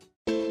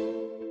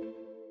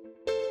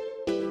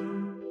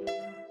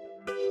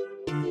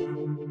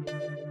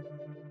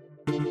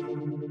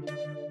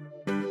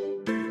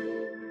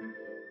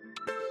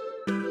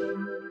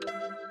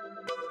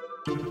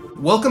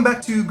Welcome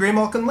back to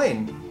Graymalkin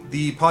Lane,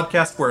 the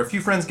podcast where a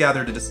few friends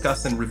gather to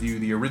discuss and review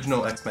the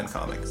original X-Men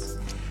comics.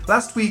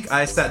 Last week,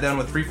 I sat down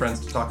with three friends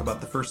to talk about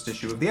the first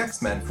issue of the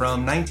X-Men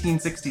from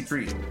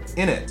 1963.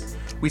 In it,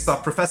 we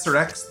saw Professor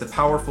X, the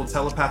powerful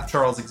telepath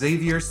Charles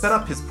Xavier, set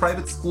up his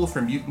private school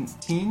for mutant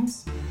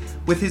teens.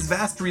 With his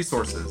vast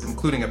resources,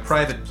 including a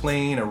private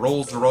plane, a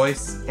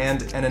Rolls-Royce,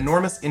 and an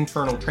enormous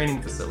internal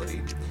training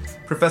facility,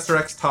 Professor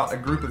X taught a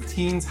group of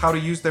teens how to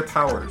use their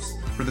powers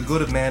for the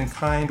good of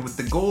mankind with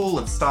the goal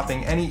of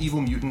stopping any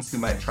evil mutants who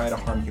might try to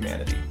harm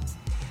humanity.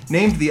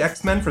 Named the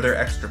X-Men for their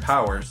extra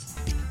powers,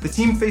 the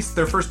team faced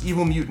their first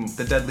evil mutant,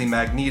 the deadly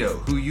Magneto,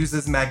 who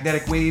uses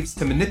magnetic waves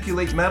to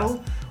manipulate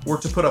metal or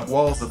to put up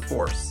walls of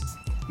force.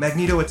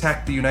 Magneto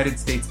attacked the United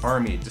States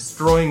Army,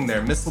 destroying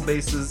their missile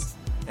bases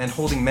and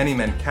holding many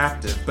men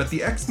captive, but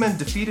the X-Men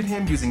defeated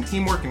him using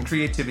teamwork and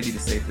creativity to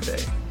save the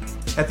day.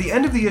 At the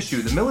end of the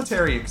issue, the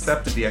military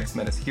accepted the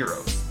X-Men as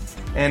heroes,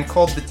 and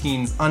called the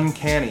teens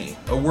uncanny,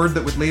 a word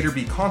that would later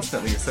be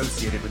constantly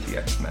associated with the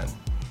X-Men.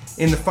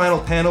 In the final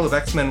panel of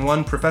X-Men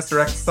 1, Professor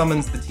X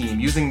summons the team,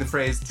 using the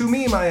phrase, "To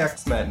me, my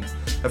X-Men,"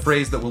 a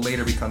phrase that will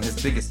later become his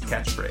biggest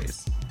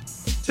catchphrase.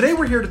 Today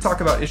we're here to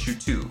talk about issue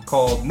 2,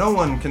 called No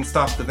One Can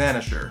Stop the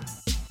Vanisher.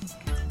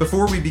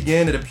 Before we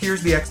begin, it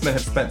appears the X-Men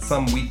have spent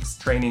some weeks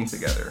training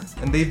together,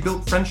 and they've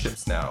built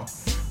friendships now.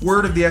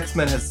 Word of the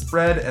X-Men has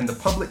spread, and the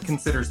public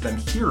considers them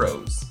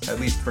heroes, at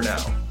least for now.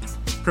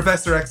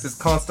 Professor X is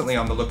constantly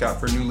on the lookout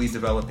for newly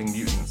developing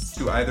mutants,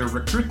 to either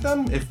recruit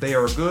them if they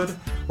are good,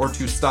 or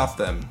to stop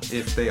them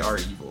if they are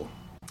evil.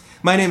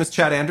 My name is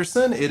Chad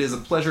Anderson. It is a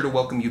pleasure to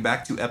welcome you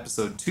back to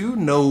episode 2,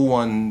 No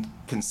One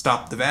Can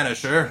Stop the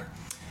Vanisher.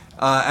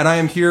 And I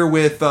am here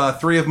with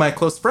three of my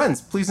close friends.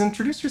 Please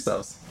introduce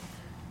yourselves.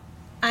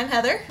 I'm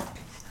Heather.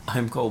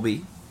 I'm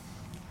Colby.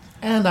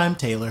 And I'm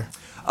Taylor.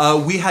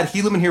 We had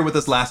Helaman here with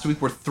us last week.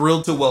 We're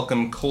thrilled to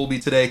welcome Colby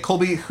today.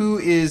 Colby, who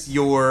is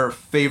your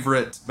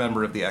favorite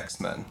member of the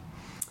X-Men?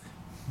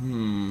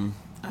 I'm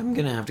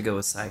gonna have to go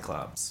with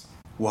Cyclops.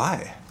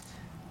 Why?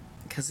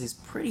 Because he's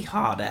pretty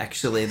hot,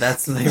 actually.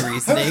 That's my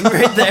reasoning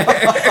right there.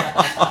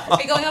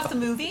 Are you going off the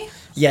movie?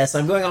 Yes,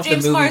 I'm going off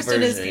James the movie Marsden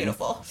version. is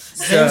beautiful.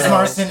 James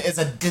Marsden is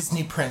a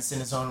Disney prince in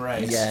his own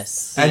right.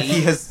 Yes. And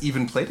he has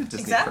even played a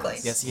Disney Exactly.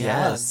 prince. Yes, he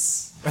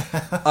Yes.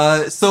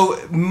 So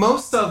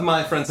most of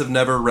my friends have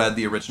never read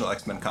the original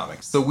X-Men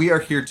comics. So we are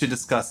here to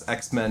discuss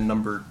X-Men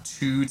number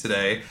 2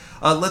 today.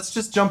 Let's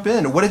just jump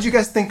in. What did you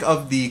guys think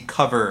of the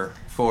cover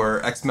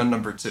for X-Men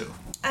number 2?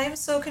 I am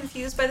so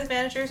confused by the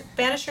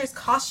Vanisher's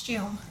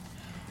costume.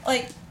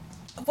 Like,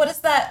 what is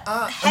that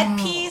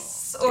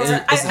headpiece? Or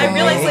I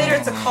realize later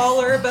it's a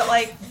collar, but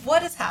like,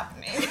 what is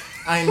happening?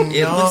 I know.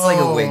 It looks like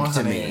a wig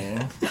to me.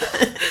 honey.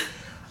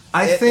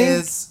 I It think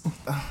is-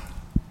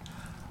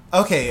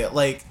 Okay,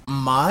 like,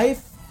 my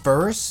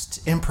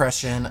first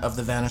impression of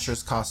the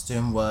Vanisher's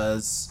costume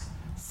was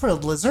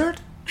frilled lizard,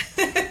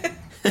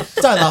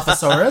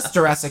 Dilophosaurus,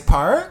 Jurassic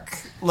Park.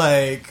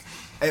 Like,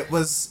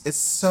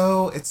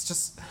 it's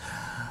just.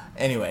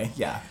 Anyway,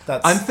 yeah,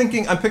 that's.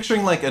 I'm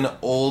picturing like an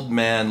old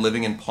man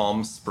living in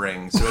Palm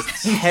Springs who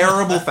has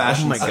terrible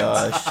fashion Oh my sense.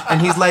 gosh.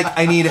 And he's like,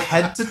 I need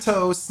head to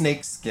toe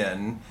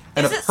snakeskin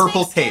and Is a it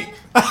purple snakeskin?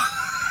 cape.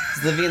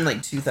 He's living in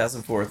like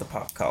 2004 with a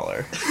pop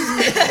collar.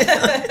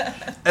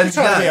 And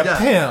trying to be a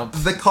pimp.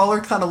 The collar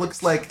kind of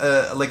looks like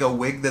a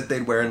wig that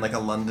they'd wear in like a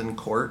London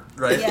court,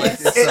 right?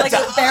 Yes. Like, It like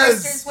a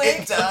barrister's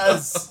wig? It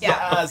does.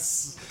 Yeah.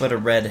 Yes. But a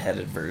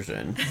red-headed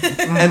version.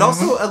 and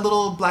also a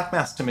little black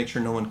mask to make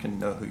sure no one can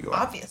know who you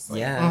are. Obviously.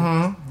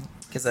 Yeah.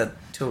 Because that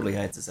totally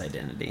hides his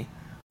identity.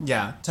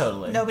 Yeah,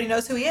 totally. Nobody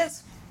knows who he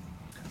is.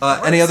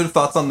 Any other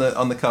thoughts on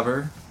the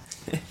cover?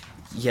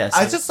 Yes.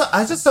 I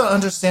just don't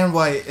understand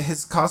why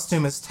his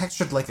costume is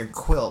textured like a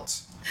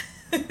quilt.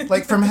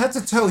 Like, from head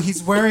to toe,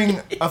 he's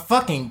wearing a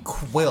fucking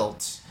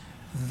quilt.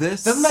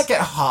 Doesn't that get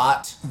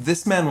hot?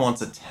 This man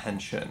wants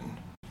attention.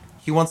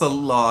 He wants a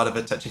lot of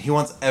attention. He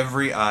wants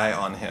every eye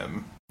on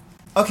him.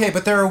 Okay,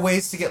 but there are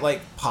ways to get, like,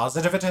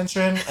 positive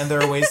attention, and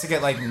there are ways to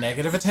get, like,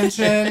 negative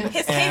attention.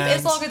 His cape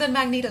is longer than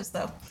Magneto's,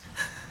 though.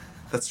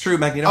 That's true,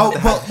 Magneto. Oh,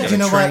 had the well, hat. you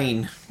know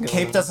train. what?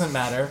 Cape doesn't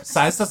matter.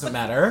 Size doesn't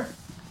matter.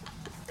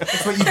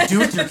 It's what you do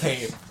with your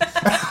cape.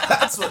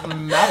 That's what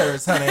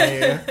matters,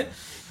 honey.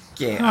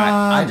 Okay,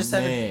 I just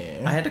had Honey.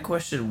 I had to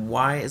question,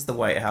 why is the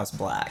White House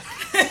black?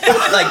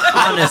 Like,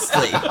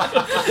 honestly.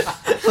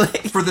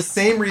 Like, For the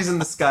same reason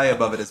the sky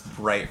above it is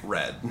bright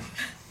red.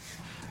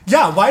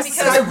 Yeah, why is the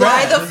Because sky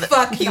why red? the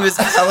fuck he not? was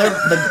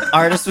the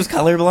artist was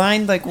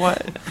colorblind? Like,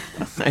 what?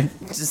 I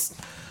just...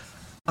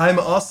 I'm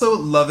also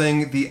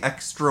loving the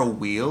extra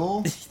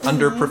wheel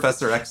under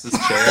Professor X's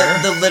chair.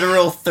 The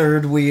literal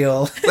third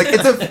wheel. Like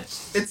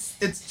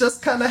it's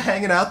just kind of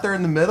hanging out there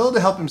in the middle to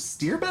help him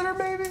steer better,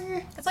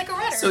 maybe. It's like a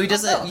rudder. So he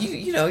doesn't, Oh.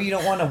 you know, you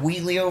don't want to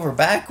wheelie over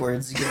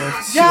backwards. You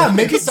know, Yeah,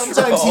 maybe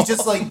sometimes he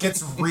just, like,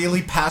 gets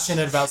really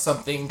passionate about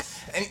something,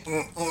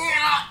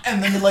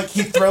 and then, like,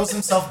 he throws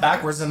himself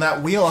backwards, and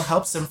that wheel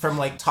helps him from,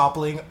 like,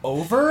 toppling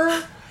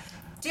over.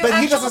 Do you have But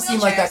he actual doesn't seem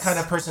like that wheelchairs? kind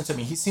of person to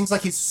me. He seems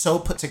like he's so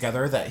put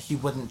together that he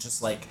wouldn't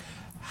just, like,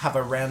 have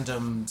a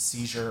random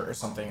seizure or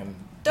something. And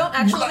Don't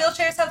actual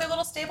wheelchairs have their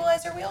little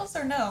stabilizer wheels,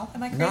 or no?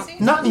 Am I crazy?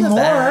 Not in the anymore.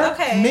 back.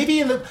 Okay. Maybe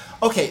in the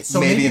so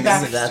Maybe maybe in the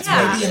back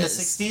 60s. maybe in the Yeah.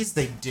 60s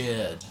they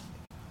did,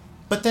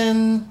 but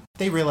then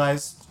they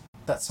realized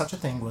that such a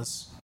thing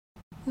was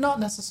not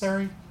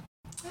necessary.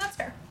 That's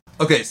fair.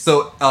 Okay,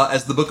 so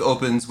as the book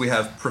opens, we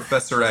have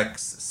Professor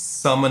X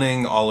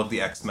summoning all of the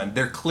X-Men.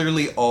 They're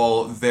clearly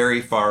all very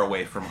far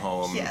away from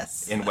home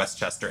Yes. in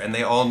Westchester, and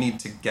they all need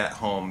to get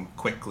home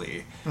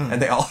quickly.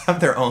 And they all have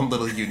their own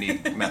little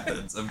unique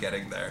methods of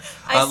getting there.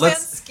 Iceman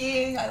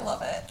skiing, I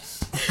love it.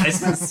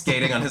 Iceman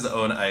skating on his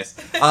own ice.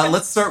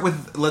 Let's start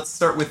with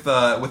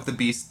the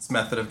Beast's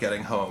method of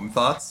getting home.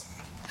 Thoughts?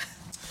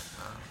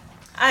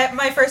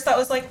 My first thought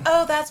was like,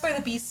 oh, that's where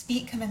the Beast's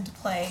feet come into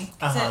play.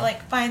 Because Uh-huh. it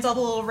like finds all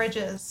the little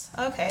ridges.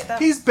 Okay.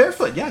 He's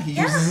barefoot. Yeah, he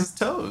Yeah. uses his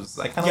toes.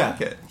 I kind of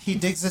like it. He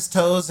digs his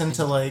toes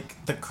into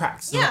like the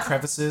cracks and Yeah. the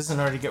crevices in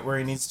order to get where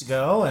he needs to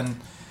go, and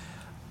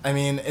I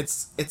mean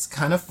it's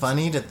kind of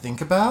funny to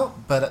think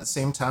about, but at the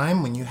same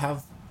time, when you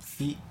have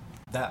feet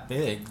that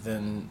big,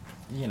 then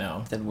you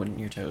know Then wouldn't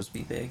your toes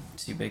be big?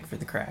 Too big for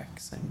the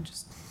cracks? And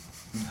just,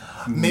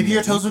 maybe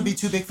your toes would be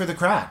too big for the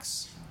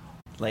cracks,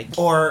 like...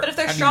 or But if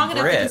they're How do you strong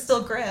enough, they can grip?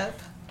 still grip.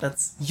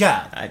 That's...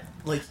 yeah,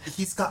 like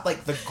he's got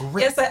like the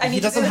grip. Yes, I he need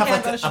to doesn't do the have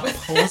like hand an motion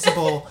with-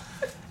 opposable.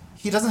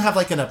 He doesn't have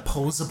like an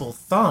opposable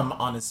thumb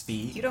on his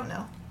feet. You don't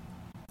know.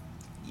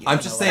 You I'm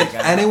know just what saying, I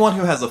got. anyone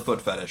who has a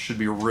foot fetish should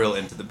be real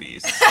into the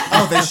Beast.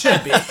 Oh, they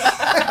should be.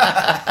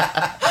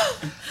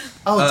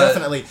 Oh,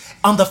 definitely.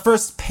 On the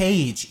first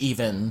page,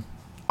 even.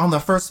 On the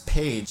first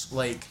page,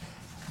 like,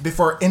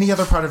 before any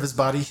other part of his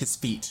body, his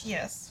feet.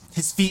 Yes.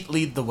 His feet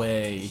lead the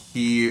way.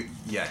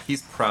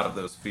 He's proud of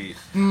those feet.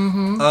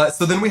 Mm-hmm.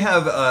 So then we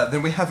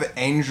have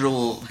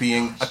Angel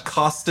being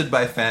accosted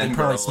by They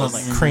probably smell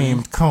fangirls. like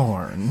creamed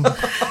corn.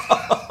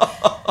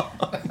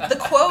 The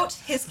quote,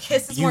 his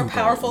kiss is more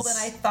powerful Bugles.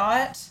 than I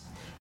thought.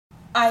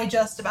 I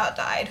just about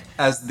died.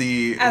 As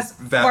the As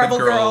Vapid Marvel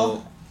girl,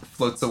 Girl.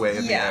 floats away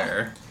in Yeah. the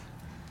air.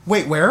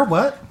 Wait, where?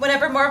 What?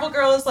 Whenever Marvel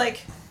Girl is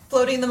like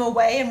floating them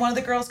away, and one of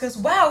the girls goes,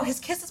 "Wow, his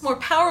kiss is more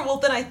powerful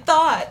than I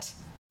thought."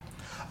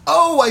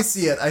 Oh, I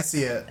see it. I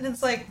see it. And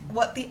it's like,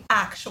 what the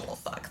actual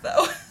fuck,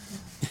 though?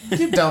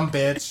 You dumb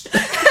bitch.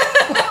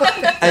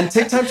 And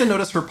take time to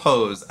notice her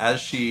pose as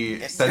she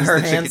sends her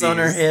the hands on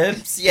her chickadees.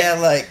 hips. Yeah,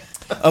 like,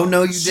 oh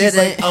no, you She's didn't.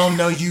 like, oh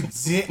no, you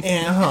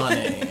didn't,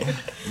 honey.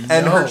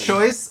 And No. her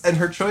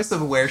choice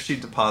of where she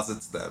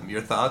deposits them.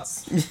 Your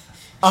thoughts?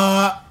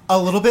 A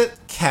little bit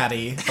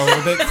catty, a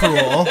little bit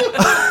cruel.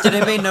 Did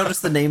anybody notice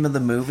the name of the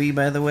movie,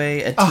 by the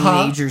way? A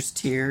Uh-huh. Teenager's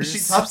Tears? She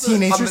tops on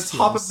the Teenager's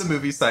top tears. of the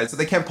movie side, so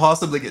they can't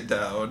possibly get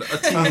down. A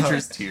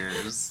teenager's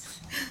tears.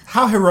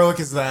 How heroic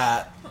is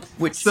that?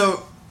 Which...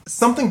 So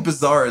something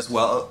bizarre as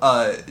well.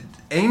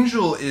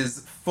 Angel is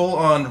full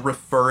on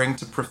referring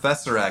to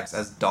Professor X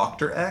as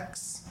Dr.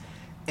 X,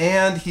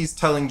 and he's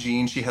telling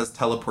Jean she has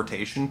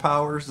teleportation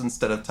powers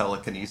instead of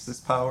telekinesis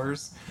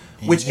powers.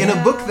 Which, in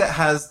a book that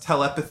has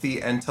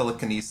telepathy and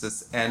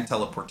telekinesis and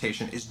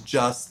teleportation, is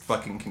just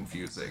fucking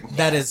confusing.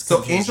 That is So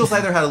confusing. Angel's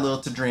either had a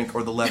little to drink,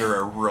 or the letter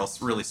are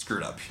really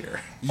screwed up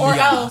here. Or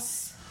Yeah.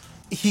 else,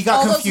 He got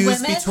all those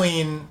confused women-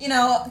 between. you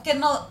know,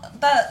 getting all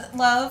that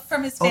love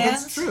from his Oh,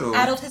 fans, that's true.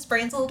 addled his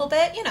brains a little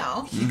bit, you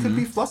know. He could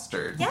be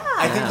flustered. Yeah.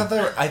 I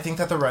think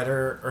that the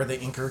writer or the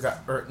inker got,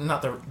 or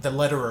not the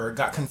letterer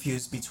got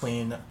confused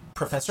between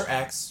Professor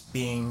X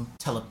being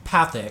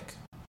telepathic,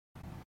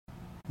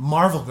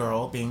 Marvel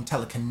Girl being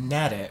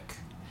telekinetic,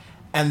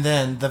 and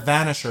then the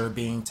Vanisher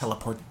being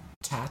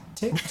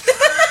teleportatic.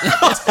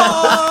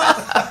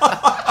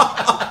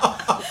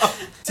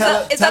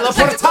 Is that the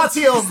technical-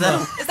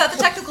 Teleportation. Is that the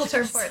technical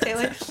term for it,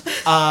 Taylor?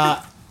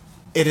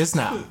 It is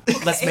now.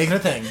 Let's make it a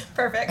thing.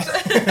 Perfect.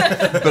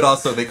 But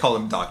also, they call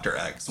him Dr.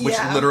 X, which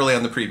Yeah. literally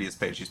on the previous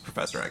page, he's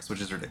Professor X, which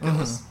is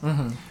ridiculous.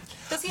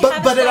 Does he But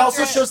have but his it also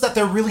doctorate? shows that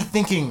they're really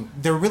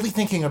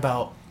thinking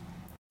about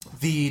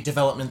the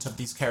development of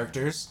these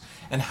characters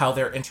and how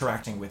they're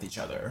interacting with each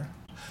other,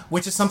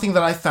 which is something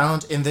that I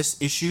found in this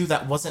issue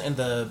that wasn't in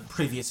the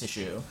previous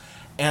issue.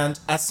 And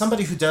as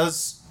somebody who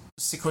does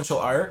sequential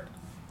art,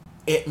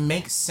 it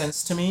makes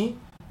sense to me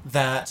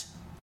that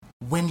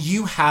when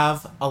you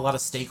have a lot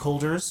of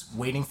stakeholders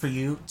waiting for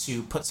you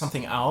to put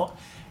something out,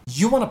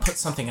 you want to put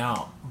something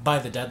out by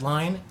the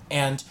deadline,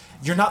 and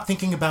you're not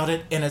thinking about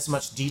it in as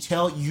much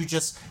detail.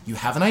 You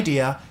have an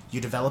idea,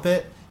 you develop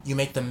it, you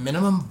make the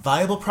minimum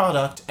viable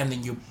product, and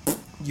then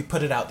you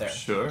put it out there.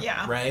 Sure.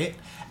 Yeah. Right?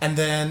 And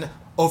then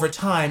over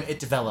time it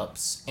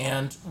develops,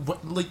 and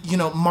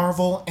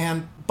Marvel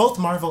and both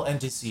Marvel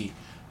and DC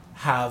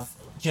have,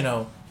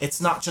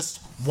 it's not just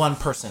one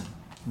person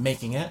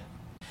making it.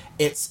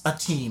 It's a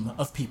team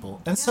of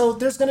people. And so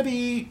there's going to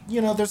be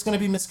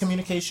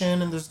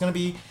miscommunication, and there's going to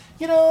be,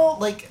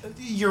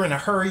 you're in a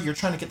hurry, you're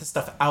trying to get the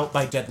stuff out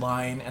by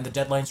deadline, and the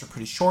deadlines are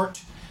pretty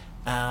short.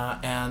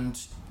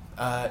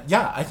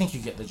 I think you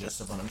get the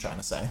gist of what I'm trying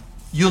to say.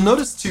 You'll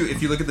notice, too,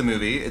 if you look at the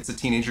movie, it's A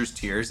Teenager's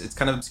Tears. It's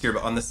kind of obscure,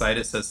 but on the side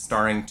it says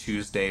starring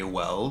Tuesday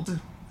Weld,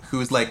 who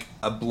is like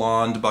a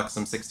blonde,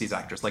 buxom 60s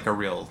actress, like a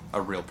real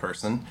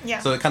person. Yeah.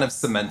 So it kind of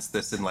cements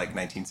this in like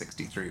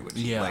 1963, which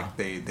Yeah. like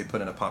they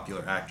put in a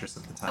popular actress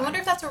at the time. I wonder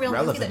if that's a real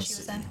movie that she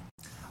was in.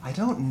 I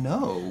don't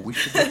know. We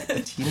should look at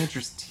A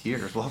Teenager's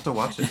Tears. We'll have to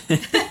watch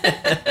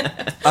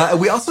it.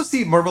 We also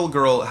see Marvel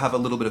Girl have a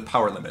little bit of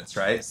power limits,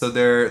 right? So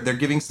they're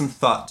giving some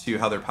thought to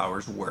how their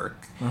powers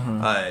work.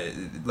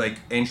 Like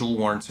Angel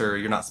warns her,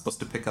 you're not supposed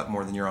to pick up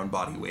more than your own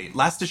body weight.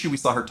 Last issue we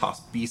saw her toss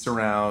Beast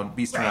around,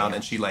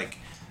 and she like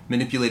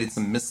manipulated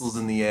some missiles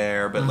in the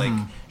air, but like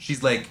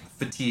she's like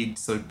fatigued,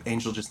 so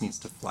Angel just needs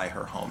to fly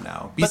her home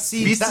now. But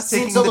see, Beast that is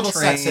taking seems a the little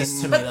train. sexist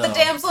to me. But the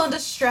damsel in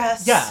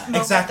distress. Yeah, moment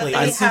exactly. that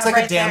they It seems have like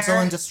right a damsel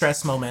there. in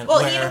distress moment.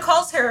 Well, where... he even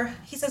calls her.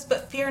 He says,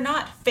 "But fear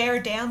not,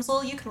 fair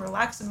damsel. You can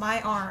relax in my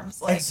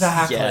arms." Like,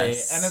 Exactly.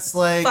 Yes. And it's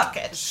like, fuck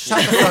it.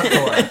 shut the front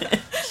door.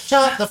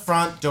 Shut the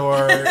front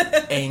door,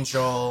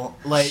 Angel.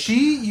 Like,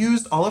 She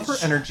used all of her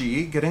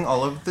energy getting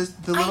all of the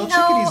I little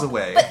know, chickadees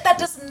away. but that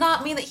does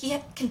not mean that he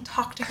can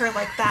talk to her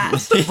like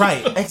that.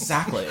 right,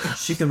 exactly.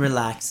 She can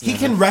relax. He now.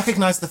 can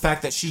recognize the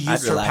fact that she I'd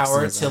used her relax in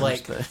power his to arms,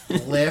 like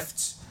but-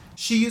 lift.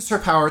 She used her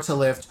power to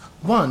lift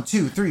 1,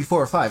 2, 3,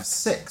 4, 5,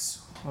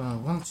 6.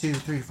 1, 2,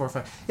 3, 4,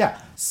 5. Yeah,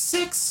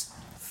 6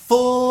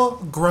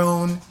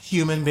 full-grown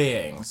human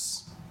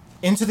beings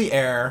into the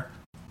air,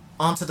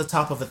 onto the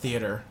top of a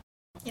theater.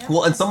 Yeah.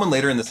 Well, and someone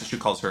later in this issue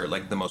calls her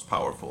like the most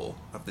powerful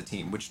of the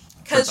team, which turns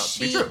Because out to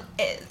be she true.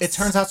 is. It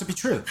turns out to be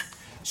true.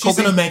 She's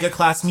Colby- an Omega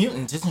class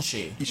mutant, isn't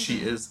she? She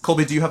is.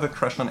 Colby, do you have a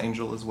crush on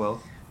Angel as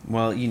well?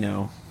 Well, you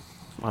know,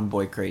 I'm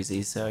boy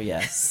crazy, so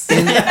yes.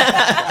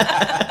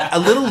 A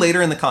little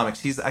later in the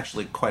comics, he's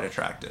actually quite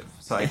attractive,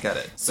 so I get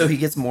it. So he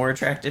gets more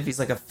attractive. He's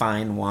like a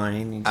fine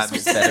wine. He just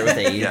gets better with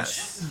age.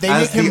 Yes. They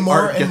As make him the more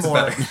art and gets more.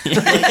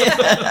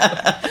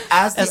 better.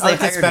 As the As they art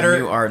gets hired a better,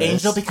 new artist.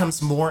 Angel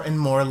becomes more and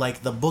more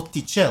like the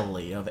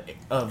Botticelli of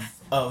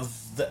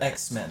the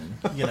X-Men.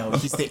 You know,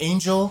 he's the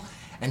Angel,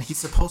 and he's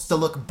supposed to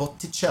look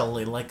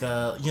Botticelli, like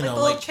a a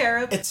little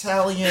cherub.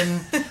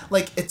 Italian,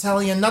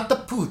 not the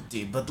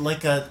putti, but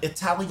like a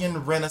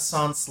Italian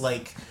Renaissance,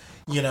 like,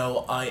 you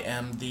know, I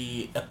am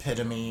the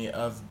epitome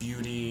of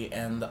beauty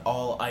and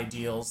all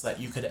ideals that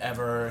you could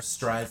ever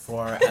strive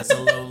for as a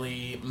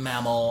lowly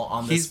mammal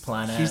on this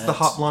planet. He's the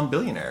hot blonde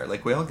billionaire,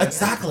 like we all get it.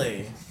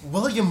 Exactly.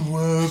 William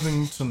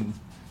Worthington.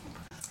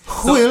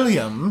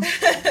 William.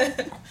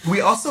 We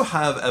also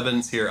have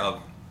evidence here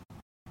of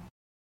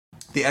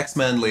the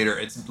X-Men later.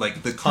 It's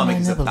like the comic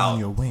is about.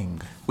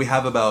 wing. We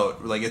have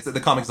about like the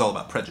comic is all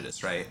about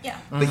prejudice, right? Yeah.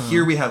 But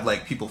here we have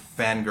like people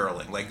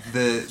fangirling, like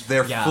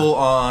they're Yeah. full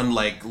on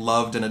like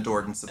loved and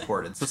adored and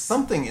supported. So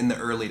something in the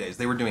early days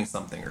they were doing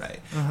something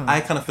right. I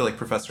kind of feel like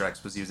Professor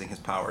X was using his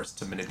powers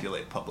to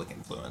manipulate public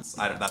influence.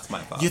 That's my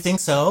thought. You think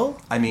so?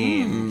 I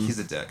mean, he's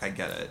a dick. I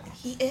get it.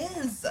 He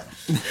is.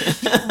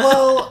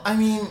 Well, I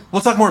mean,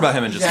 We'll talk more about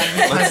him in just Yeah, a he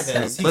minute. kind Let's,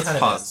 of is. He let's kind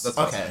of pause. is. Let's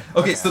pause. Okay, Okay,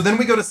 okay. so then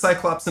we go to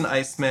Cyclops and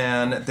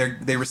Iceman.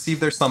 They receive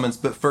their summons,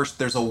 but first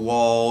there's a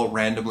wall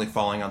randomly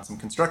falling on some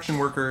construction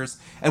workers,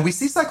 and we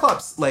see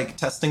Cyclops like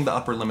testing the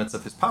upper limits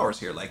of his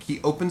powers here. Like he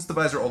opens the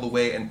visor all the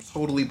way and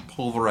totally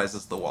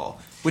pulverizes the wall,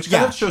 which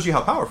kind Yeah. of shows you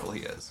how powerful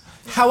he is.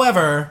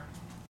 however,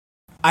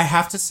 I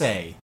have to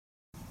say,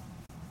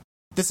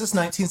 this is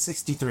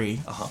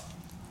 1963. Uh huh.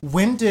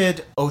 When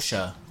did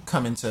OSHA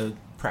come into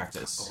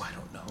practice? Oh, I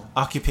don't know.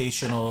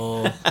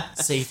 Occupational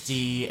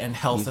Safety and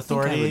Health You'd think I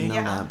would Authority. know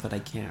Yeah. that, but I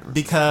can't. Remember.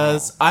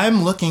 Because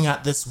I'm looking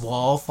at this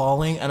wall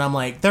falling and I'm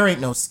like, there ain't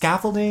no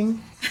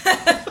scaffolding.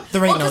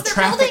 There ain't Well, no 'cause they're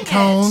traffic building it.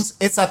 cones.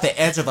 It's at the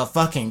edge of a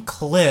fucking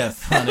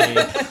cliff, honey.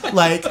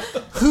 Like,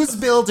 who's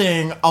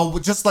building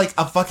just like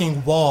a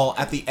fucking wall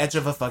at the edge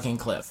of a fucking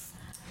cliff?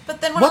 But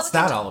then when What's all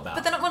the that all about?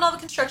 But then when all the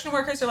construction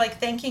workers are like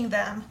thanking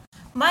them,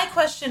 my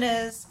question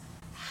is,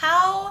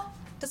 how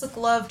does a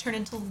glove turn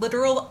into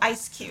literal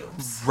ice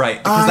cubes?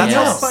 Right, because that's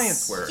how yes.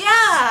 science works.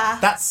 Yeah.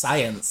 That's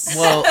science.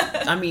 Well,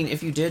 I mean,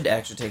 if you did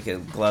actually take a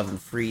glove and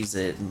freeze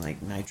it in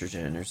like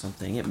nitrogen or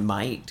something, it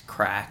might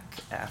crack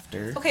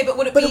after. Okay, but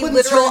would it But be it wouldn't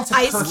literal turn into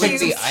ice perfect Would it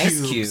be cubes?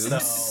 ice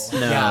cubes? though.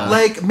 No. Yeah.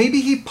 Like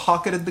maybe he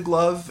pocketed the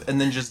glove and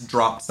then just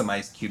dropped some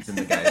ice cubes in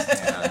the guy's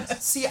hand.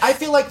 See, I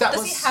feel like that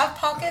Does was. he have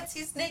pockets?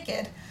 He's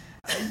naked.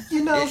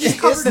 You know, He he's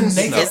covered in is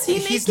naked. snow. Is he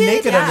He's naked?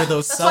 naked Yeah. under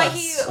those That's suds. why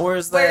he Or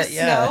is wears that-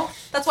 yeah. snow.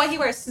 That's why he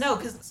wears snow,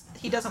 because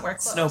he doesn't wear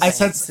clothes. Snow I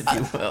said- pants, if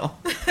you will.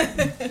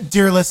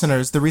 Dear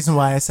listeners, the reason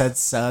why I said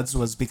suds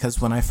was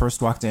because when I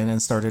first walked in and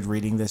started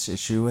reading this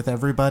issue with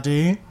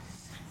everybody,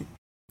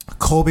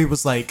 Colby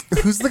was like,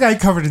 "Who's the guy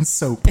covered in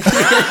soap?" He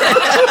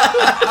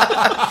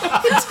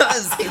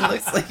does. He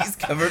looks like he's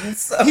covered in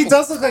soap. He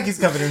does look like he's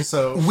covered in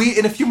soap.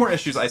 In a few more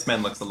issues,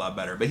 Iceman looks a lot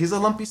better, but he's a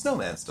lumpy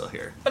snowman still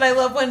here. But I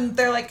love when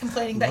they're like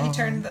complaining that he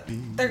turned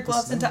their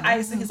gloves into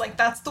ice, and he's like,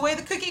 "That's the way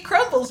the cookie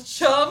crumbles,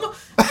 chum."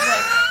 Like,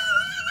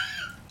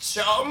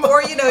 Chum.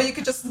 or you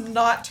could just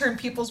not turn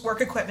people's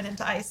work equipment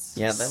into ice.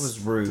 Yeah, that was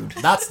rude.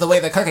 That's the way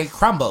the cookie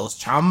crumbles,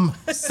 chum.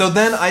 So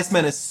then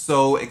Iceman is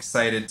so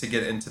excited to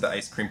get into the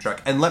ice cream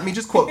truck. And let me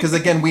just quote, because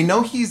again, we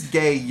know he's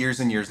gay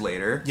years and years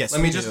later. Yes, Let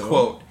me we just do.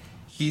 quote.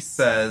 He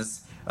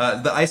says,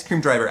 The ice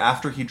cream driver,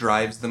 after he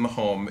drives them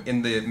home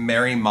in the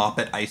Mary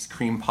Moppet ice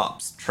cream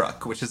pops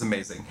truck, which is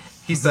amazing,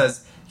 he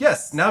says,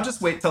 "Yes, now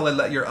just wait till I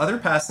let your other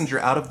passenger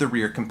out of the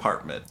rear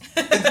compartment."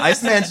 And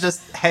Iceman's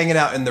just hanging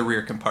out in the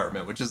rear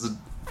compartment, which is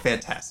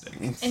fantastic.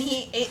 And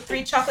he ate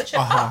 3 chocolate chip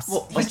pops.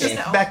 Well, he's just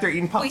back there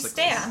eating popsicles. We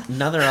stand.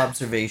 Another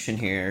observation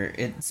here.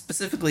 It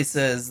specifically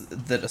says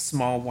that a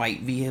small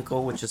white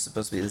vehicle, which is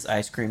supposed to be this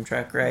ice cream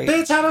truck, right?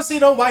 Bitch, I don't see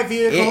no white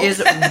vehicle. It is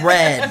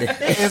red.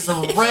 It is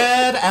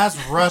red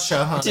as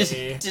Russia,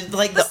 honey. Did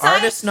like the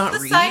artist not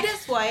read? The sign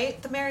is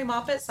white. The Mary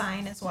Moppet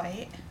sign is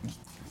white.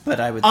 But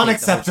I would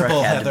Unacceptable, think the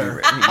whole Heather.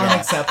 truck had to be red. Yeah.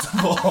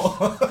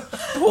 Unacceptable.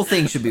 The whole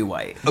thing should be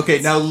white.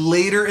 Okay, now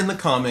later in the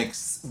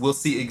comics, we'll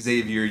see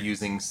Xavier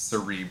using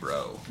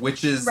Cerebro,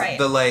 which is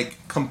the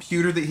like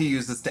computer that he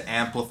uses to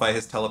amplify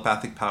his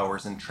telepathic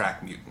powers and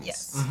track mutants.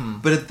 Yes. Mm-hmm.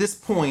 But at this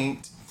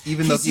point,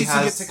 even though he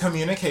has to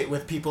communicate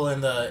with people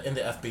in the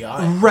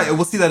FBI. Right,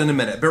 we'll see that in a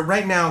minute. But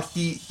right now,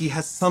 he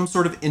has some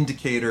sort of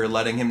indicator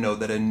letting him know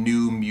that a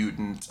new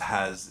mutant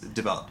has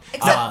developed.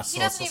 Except he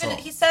doesn't even.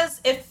 He says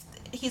if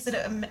he's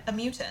a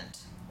mutant.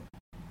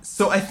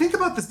 So I think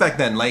about this back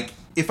then, like,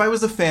 if I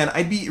was a fan,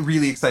 I'd be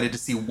really excited to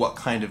see what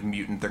kind of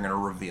mutant they're going to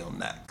reveal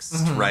next,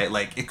 right?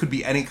 Like, it could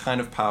be any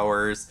kind of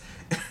powers.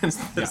 It's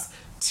this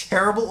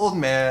terrible old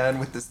man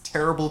with this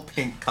terrible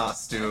pink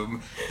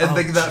costume. And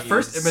that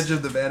first image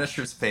of the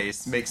Vanisher's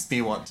face makes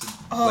me want to,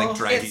 like,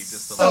 dry heave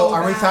just a little. So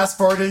are we fast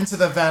forwarding to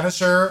the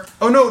Vanisher?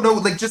 Oh, no,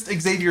 like, just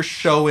Xavier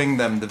showing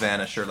them the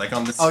Vanisher, like,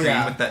 on the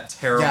screen with that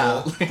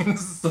terrible...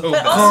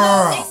 But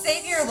also,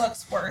 Xavier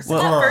looks worse. In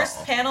the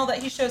first panel that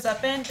he shows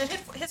up in, did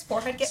his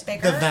forehead get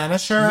bigger? The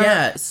Vanisher?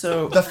 Yeah,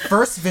 so... The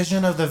first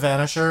vision of the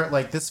Vanisher,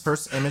 like, this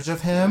first image of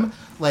him,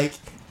 like,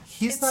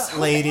 he's that so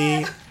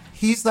lady... Bad.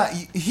 He's that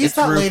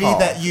lady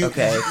that you...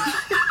 Okay.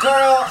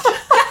 Girl,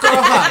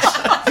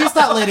 hush.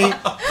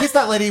 He's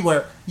that lady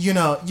where, you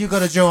know, you go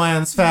to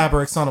Joann's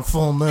Fabrics on a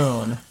full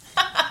moon,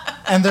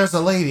 and there's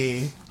a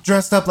lady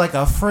dressed up like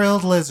a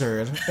frilled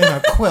lizard in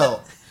a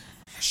quilt,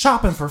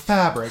 shopping for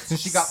fabrics, and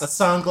she got the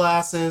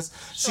sunglasses,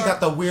 she got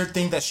the weird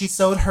thing that she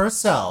sewed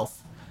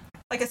herself.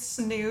 Like a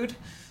snood.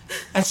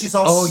 And she's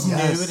all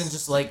snood and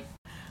just like...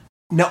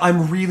 No, I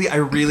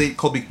really,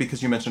 Colby,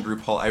 because you mentioned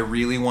RuPaul, I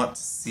really want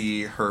to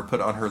see her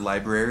put on her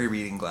library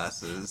reading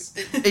glasses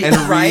and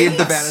read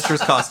the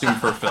Vanisher's costume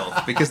for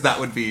filth, because that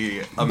would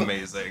be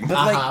amazing.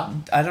 But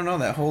like, I don't know,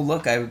 that whole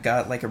look, I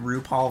got like a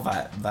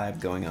RuPaul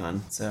vibe going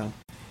on, so...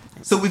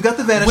 So we've got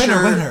the Vanisher...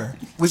 Winner.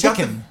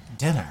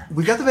 Dinner.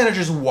 We've got the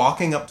Vanishers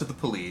walking up to the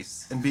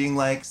police and being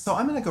like, "So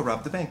I'm gonna go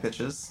rob the bank,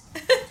 bitches."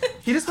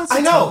 He just wants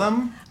to tell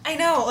them. I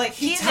know, like,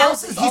 he's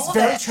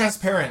very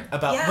transparent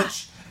about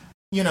which...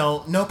 You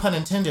know, no pun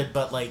intended,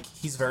 but, like,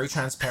 he's very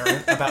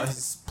transparent about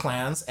his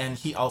plans, and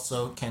he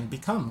also can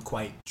become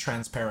quite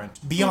transparent.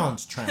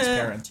 Beyond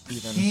transparent,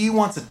 even. He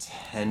wants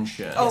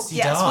attention. Oh, yes,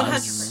 he does.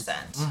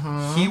 100%.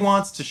 Mm-hmm. He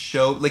wants to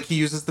show, like, he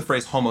uses the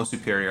phrase homo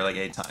superior, like,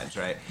 8 times,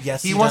 right?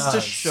 Yes, he wants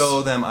to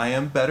show them, I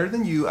am better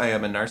than you, I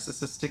am a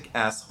narcissistic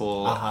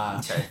asshole.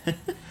 Okay.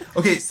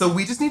 Okay, so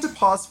we just need to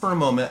pause for a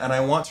moment, and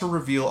I want to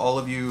reveal all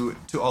of you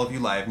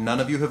live.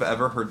 None of you have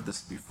ever heard this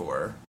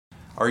before.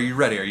 Are you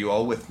ready? Are you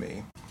all with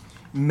me?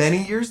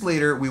 Many years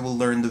later, we will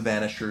learn the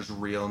Vanisher's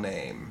real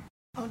name.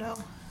 Oh no.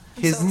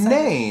 His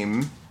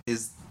name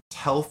is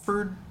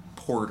Telford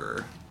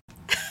Porter.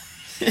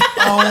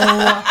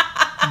 Oh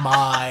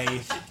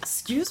my...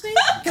 Excuse me?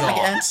 Come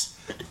again?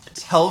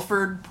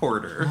 Telford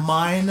Porter.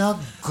 Meine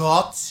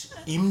Gott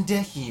im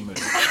der Himmel.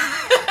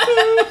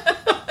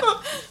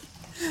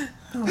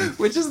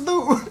 Which is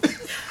the...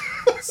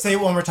 Say it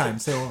one more time.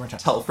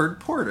 Telford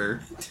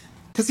Porter.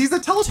 Because he's a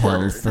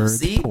teleporter.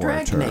 See,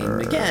 drag name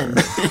again.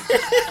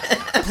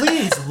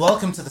 Please,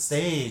 welcome to the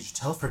stage,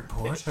 Telford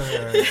Porter.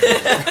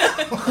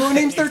 Who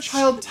names their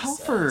child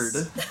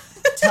Telford?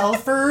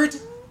 Telford?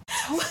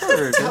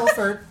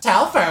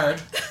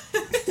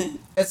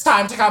 It's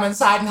time to come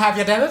inside and have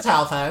your dinner,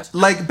 Telford.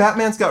 Like,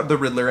 Batman's got the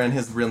Riddler and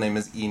his real name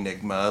is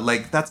Enigma.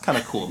 Like, that's kind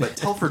of cool. But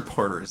Telford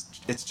Porter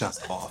it's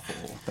just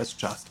awful. That's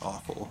just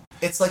awful.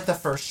 It's like the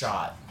first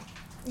shot.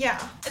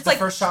 Yeah. It's the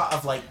first shot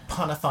of, like,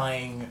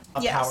 punifying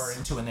a power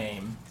into a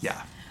name.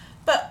 Yeah.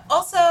 But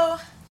also,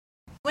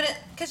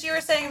 because you were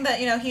saying that,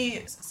 you know,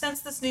 he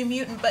sensed this new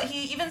mutant, but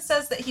he even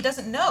says that he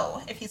doesn't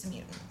know if he's a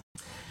mutant.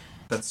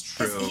 That's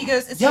true. He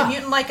goes, "Is he a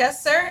mutant like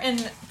us, sir?"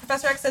 And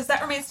Professor X says,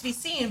 "That remains to be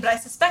seen, but I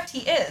suspect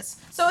he is."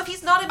 So if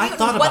he's not a mutant,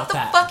 what the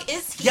fuck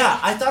is he? Yeah,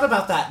 I thought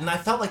about that, and I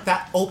felt like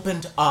that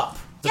opened up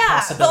the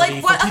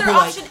possibility but, like, what other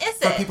option is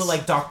it? For people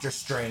like Doctor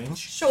Strange.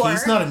 Sure.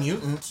 He's not a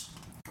mutant.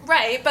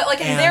 Right, but,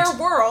 like, in their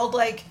world,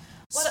 like,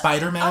 what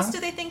Spider-Man, else do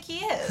they think he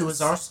is? Who is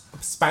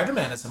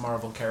Spider-Man is a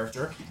Marvel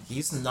character.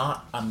 He's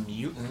not a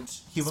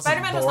mutant. He wasn't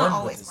Spider-Man born was not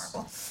always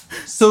Marvel.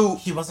 So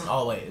he wasn't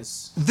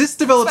always. This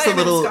develops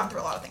Spider-Man's a little. Gone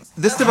through a lot of things.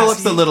 This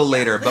develops a little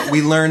later, but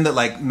we learn that,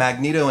 like,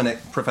 Magneto and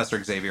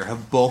Professor Xavier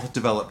have both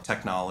developed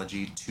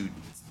technology to,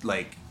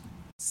 like,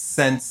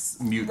 sense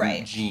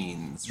mutant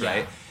genes,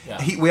 right?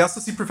 Yeah. We also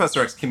see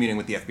Professor X communing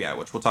with the FBI,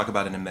 which we'll talk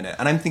about in a minute.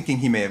 And I'm thinking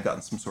he may have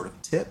gotten some sort of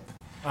tip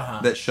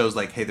that shows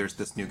like, hey, there's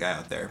this new guy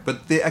out there.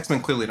 But the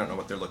X-Men clearly don't know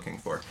what they're looking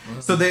for.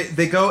 So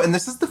they go, and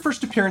this is the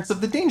first appearance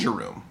of the Danger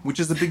Room, which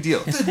is a big deal.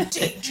 The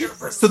Danger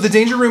Room. So the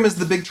Danger Room is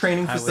the big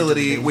training Highway to the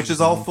facility, Danger which is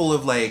all Room. full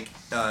of like,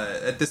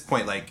 at this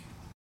point, like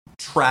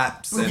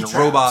traps Booby and traps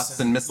robots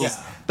and and- missiles.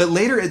 yeah. But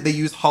later they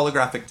use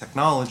holographic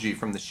technology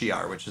from the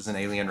Shi'ar, which is an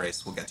alien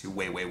race we'll get to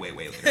way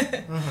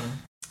later.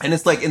 And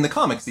it's like in the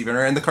comics even,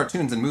 or in the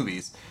cartoons and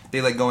movies,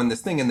 they like go in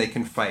this thing and they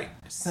can fight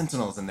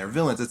Sentinels and their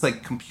villains. It's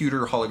like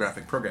computer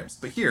holographic programs.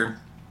 But here,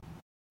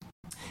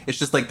 it's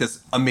just like this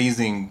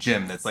amazing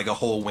gym that's like a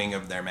whole wing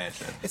of their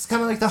mansion. It's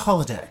kind of like the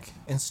holodeck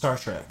in Star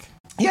Trek.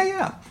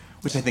 Yeah.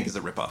 Which I think is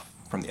a ripoff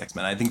from the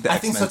X-Men. I think the I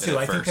X-Men think so too. did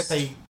it I think first.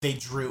 that they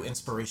drew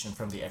inspiration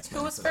from the X-Men.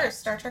 Who was for that. first,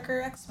 Star Trek or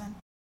X-Men?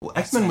 Well,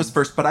 X-Men was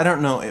first, but I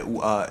don't know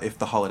if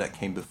the holodeck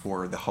came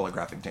before the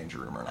holographic Danger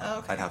Room or not. Oh,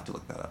 okay. I'd have to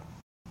look that up.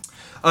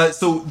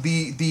 So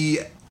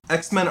the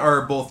X-Men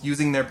are both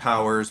using their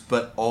powers,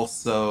 but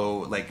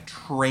also like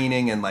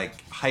training and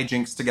like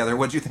hijinks together.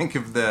 What do you think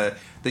of the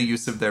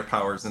use of their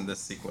powers in this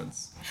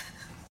sequence?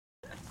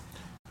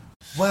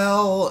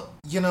 Well,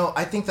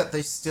 I think that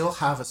they still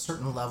have a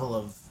certain level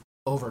of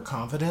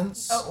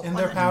overconfidence Oh, in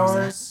their 100%.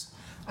 powers.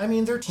 I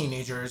mean, they're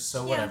teenagers,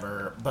 so Yeah.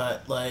 whatever.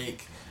 But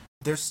like,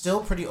 they're still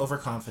pretty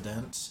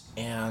overconfident,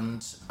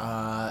 and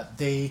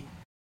they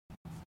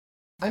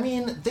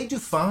do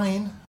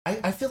fine.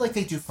 I feel like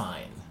they do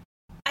fine.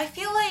 I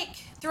feel like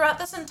throughout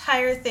this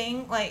entire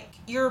thing, like,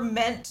 you're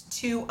meant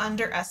to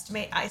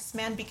underestimate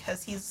Iceman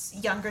because he's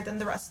younger than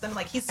the rest of them.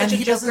 Like, he's such And a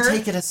he joker. doesn't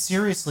take it as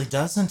seriously,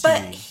 doesn't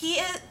But he? he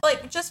is,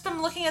 like, just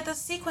from looking at this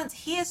sequence,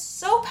 he is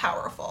so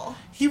powerful.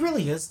 He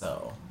really is,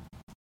 though.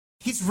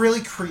 He's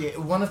really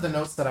One of the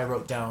notes that I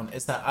wrote down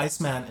is that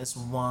Iceman is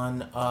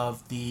one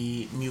of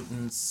the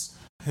mutants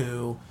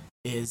who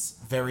is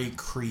very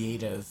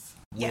creative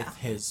Yeah. with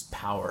his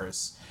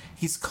powers.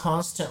 He's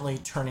constantly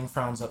turning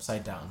frowns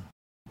upside down.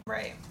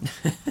 Right.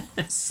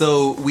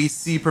 So we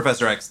see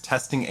Professor X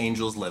testing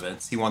Angel's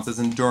limits. He wants his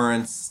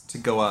endurance to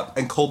go up.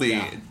 And Colby,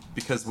 Yeah.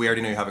 because we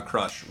already know you have a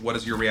crush, what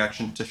is your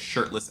reaction to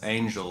shirtless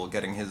Angel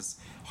getting his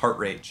heart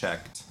rate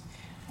checked?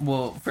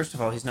 Well, first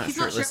of all, he's not He's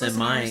not shirtless shirtless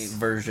in in my yours.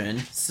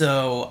 version,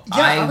 so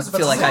Yeah, I I was about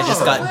feel to like say I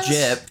just got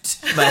shirtless.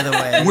 gypped, by the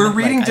way. We're Like,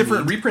 reading I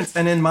different mean, reprints,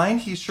 and in mine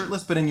he's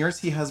shirtless, but in yours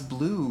he has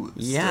blue.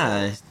 still.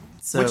 Yeah,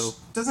 so Which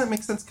doesn't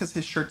make sense because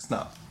his shirt's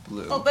not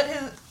blue. Oh, but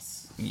his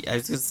I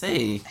was gonna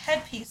say,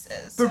 headpiece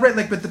is. But right,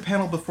 like, but the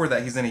panel before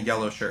that, he's in a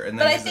yellow shirt, and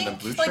then But I he's in a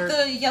blue think, like, shirt.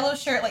 the yellow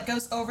shirt, like,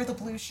 goes over the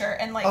blue shirt,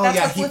 and, like, Oh, that's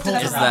yeah, what's he lifted pulled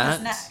up it around up.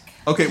 his neck.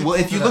 Okay, well,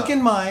 if pulled you it look up.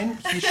 in mine,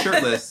 he's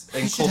shirtless,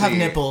 and He should Colby, have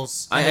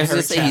nipples. I and was a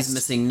gonna hairy say he's chest.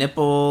 missing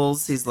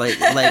nipples. He's like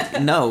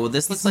no,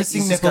 this looks like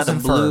missing he's just got a nipples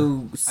and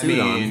blue I suit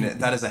mean, on.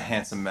 that is a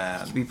handsome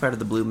man. To be part of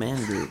the Blue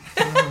Man Group.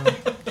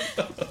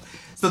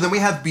 So then we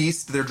have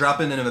Beast. They're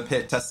dropping into a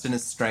pit, testing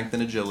his strength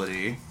and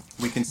agility.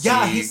 We can see.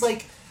 Yeah, he's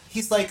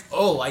like,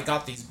 oh, I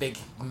got these big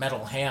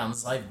metal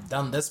hands. I've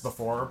done this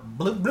before.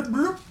 Bloop, bloop,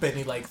 bloop. And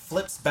he like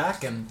flips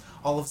back, and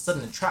all of a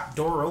sudden a trap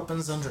door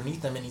opens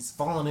underneath him, and he's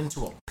fallen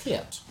into a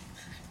pit.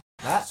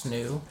 That's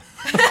new.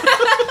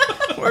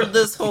 Where'd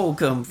this hole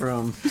come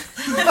from?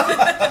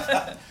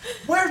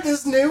 Where'd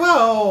this new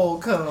hole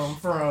come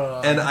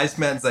from? And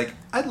Iceman's like,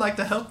 I'd like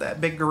to help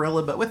that big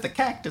gorilla, but with the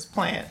cactus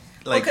plant.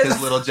 Like Okay.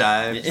 his little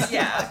jive.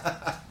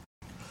 Yeah.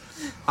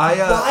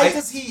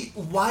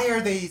 Why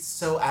are they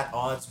so at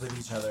odds with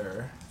each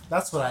other?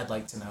 That's what I'd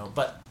like to know.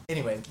 But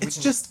anyway, It's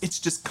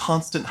just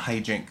constant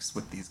hijinks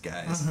with these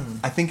guys.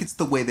 I think it's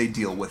the way they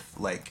deal with,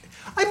 like,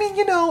 I mean,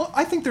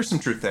 I think there's some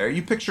truth there.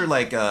 You picture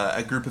like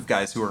a group of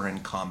guys who are in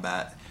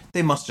combat.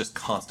 They must just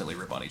constantly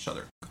rip on each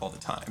other all the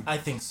time. I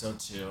think so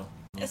too.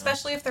 Yeah.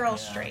 Especially if they're all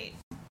Yeah. straight.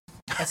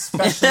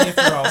 Especially if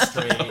they're all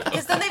straight.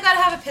 Because then they've got to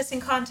have a pissing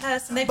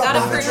contest, and they've But got to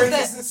Robert prove Drake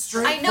that. isn't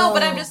straight, I know,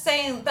 but though. I'm just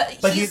saying. But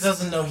He he's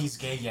doesn't know he's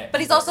gay yet.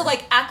 But he's either. also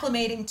like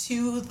acclimating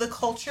to the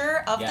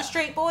culture of Yeah. the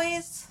straight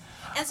boys,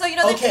 and so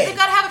Okay, they've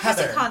got to have a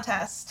pissing Heather.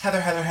 contest.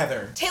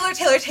 Heather.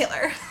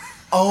 Taylor.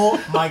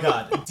 Oh my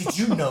god. Did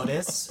you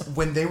notice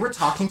when they were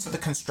talking to the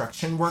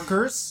construction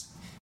workers,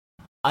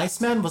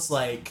 Iceman was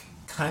like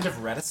kind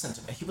of reticent.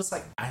 He was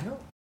like, I don't.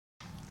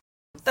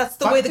 That's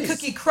the Fuck way the these.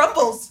 cookie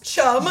crumbles,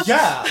 chum.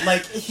 Yeah,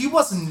 like he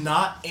was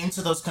not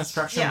into those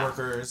construction Yeah.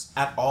 workers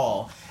at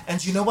all.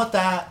 And you know what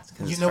that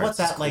 'cause you his know what heart's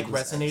as that like cold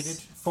as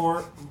ice.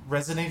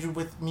 resonated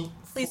with me.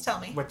 Please tell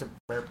me. With the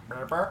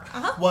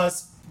Uh-huh.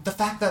 was the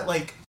fact that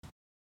like,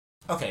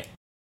 okay,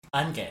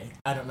 I'm gay.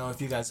 I don't know if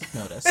you guys have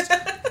noticed,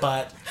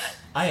 but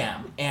I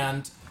am,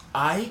 and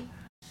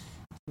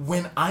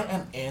when I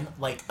am in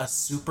like a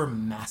super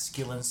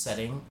masculine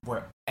setting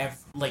where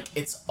like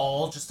it's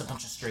all just a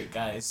bunch of straight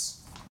guys,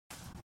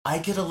 I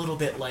get a little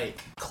bit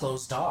like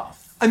closed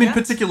off. I mean, Yeah.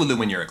 particularly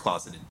when you're a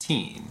closeted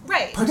teen.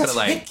 Right. You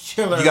gotta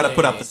you gotta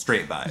put up the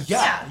straight vibe.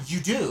 Yeah, Yeah. you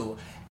do.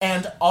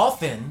 And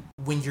often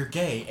when you're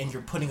gay and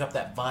you're putting up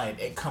that vibe,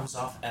 it comes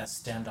off as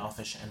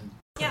standoffish and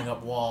putting Yeah.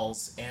 up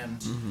walls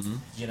and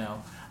you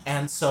know.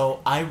 And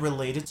so I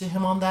related to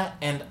him on that,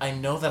 and I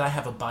know that I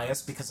have a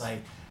bias because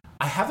I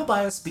have a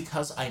bias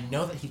because I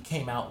know that he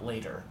came out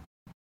later.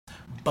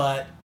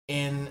 But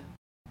in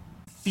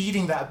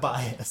feeding that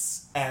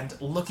bias and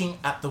looking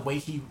at the way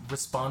he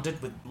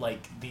responded with,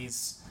 like,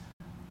 these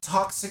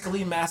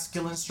toxically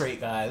masculine straight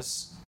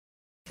guys.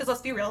 Because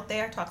let's be real,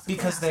 they are toxic.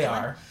 Because they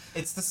are.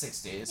 It's the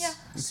 60s. Yeah.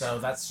 So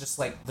that's just,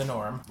 like, the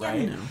norm, Yeah.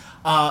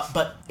 right?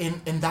 But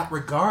in that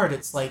regard,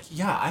 it's like,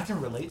 yeah, I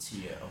can relate to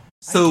you.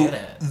 So I get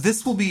it.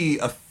 this will be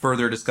a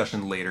further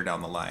discussion later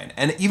down the line.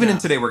 And even in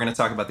today, we're going to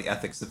talk about the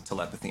ethics of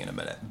telepathy in a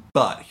minute.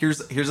 But here's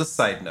a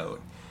side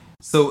note.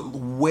 So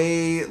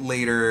way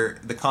later,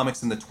 the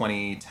comics in the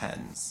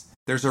 2010s,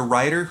 there's a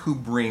writer who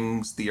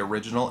brings the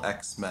original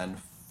X-Men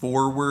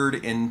forward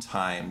in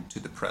time to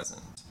the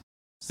present.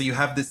 So you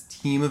have this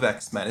team of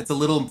X-Men. It's a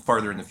little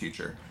farther in the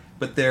future,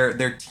 but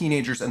they're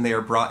teenagers and they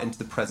are brought into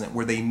the present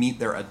where they meet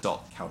their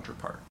adult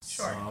counterparts.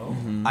 Sure. So,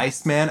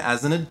 Iceman,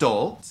 as an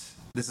adult,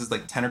 this is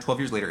like 10 or 12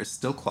 years later, is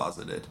still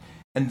closeted.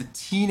 And the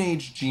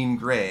teenage Jean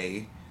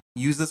Grey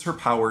uses her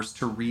powers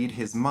to read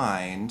his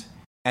mind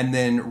and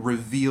then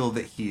reveal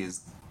that he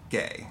is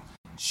gay.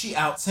 she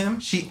outs him.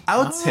 She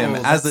outs him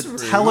as a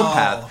that's rude.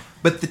 telepath, Oh.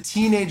 but the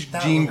teenage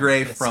That Jean little Grey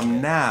biscuit.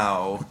 from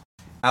now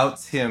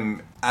outs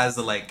him as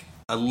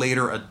a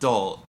later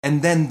adult.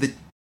 And then the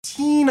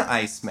teen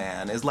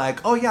Iceman is like,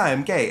 oh yeah,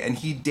 I'm gay. And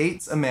he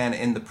dates a man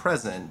in the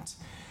present.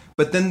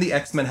 But then the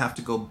X-Men have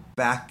to go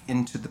back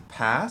into the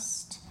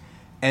past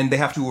and they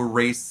have to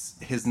erase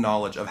his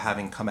knowledge of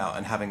having come out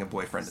and having a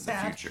boyfriend in the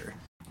Sad. future.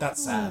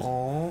 That's sad.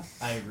 Aw.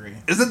 I agree.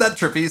 Isn't that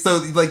trippy? So,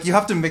 like, you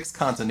have to mix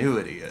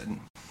continuity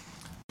in.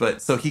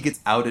 But, so he gets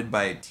outed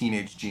by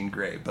teenage Jean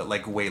Grey, but,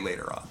 like, way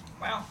later on.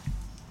 Wow.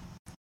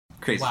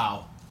 Crazy.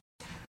 Wow.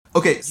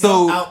 Okay,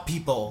 So so out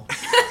people.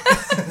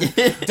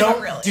 Not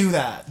Don't really. do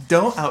that.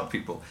 don't out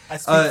people. I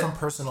speak Uh, from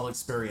personal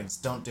experience.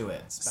 Don't do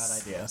it. It's a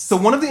bad idea. So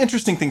one of the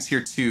interesting things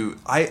here, too,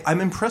 I'm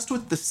impressed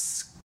with the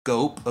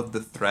scope of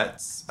the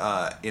threats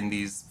in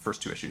these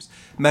first two issues.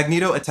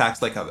 Magneto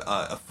attacks, like,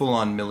 a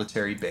full-on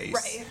military base.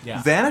 Right.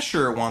 Yeah.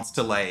 Vanisher wants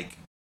to, like,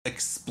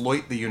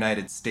 exploit the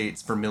United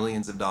States for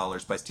millions of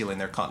dollars by stealing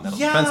their continental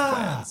defense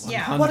plans.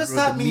 Yeah. What does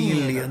that $100 mean?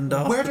 million.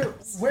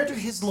 Where do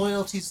his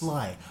loyalties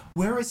lie?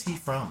 Where is he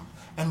from?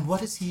 And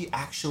what is he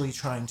actually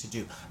trying to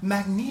do?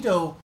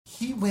 Magneto,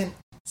 he went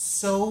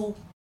so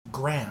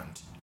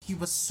grand. He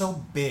was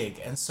so big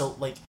and so,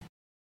 like,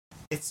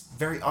 it's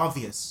very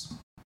obvious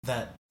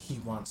that he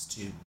wants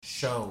to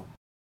show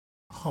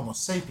Homo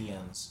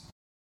sapiens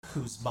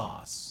who's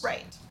boss.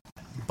 Right.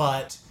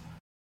 But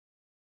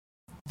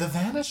the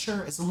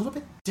Vanisher is a little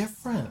bit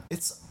different.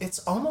 It's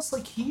almost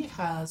like he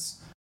has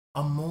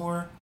a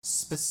more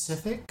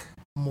specific,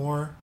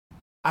 more,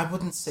 I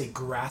wouldn't say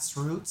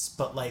grassroots,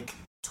 but like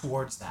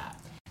towards that.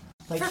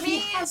 Like For he me-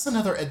 has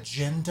another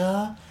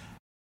agenda.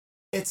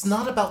 It's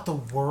not about the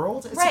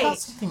world, it's Right. about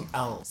something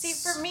else. See,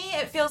 for me,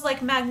 it feels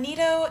like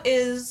Magneto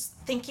is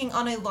thinking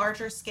on a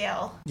larger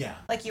scale. Yeah.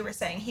 Like you were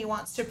saying, he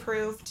wants to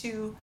prove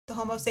to the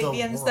Homo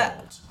sapiens that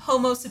world.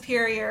 Homo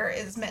superior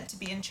is meant to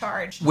be in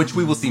charge. Which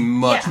we will see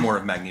much Yeah. more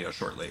of Magneto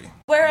shortly.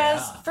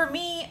 Whereas Yeah. for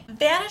me,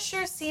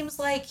 Vanisher seems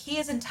like he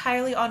is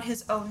entirely on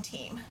his own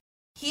team.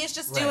 He is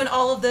just Right. doing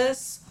all of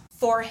this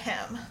for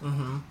him.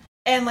 Mm-hmm.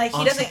 And like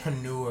he doesn't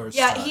Entrepreneurs.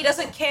 Yeah, he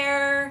doesn't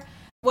care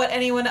what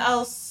anyone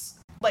else,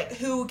 like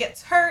who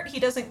gets hurt. He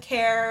doesn't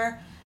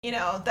care,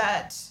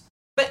 that.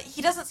 But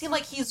he doesn't seem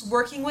like he's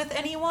working with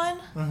anyone.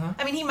 Mm-hmm.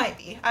 I mean, he might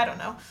be. I don't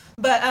know.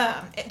 But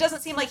it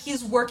doesn't seem like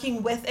he's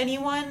working with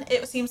anyone.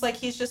 It seems like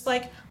he's just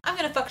like, I'm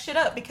going to fuck shit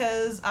up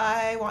because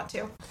I want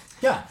to.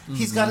 Yeah,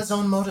 he's got his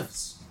own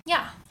motives.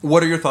 Yeah.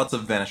 What are your thoughts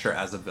of Vanisher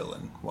as a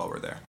villain while we're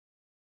there?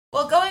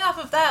 Well, going off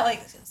of that,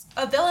 like,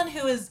 a villain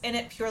who is in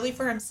it purely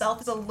for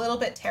himself is a little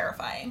bit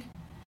terrifying.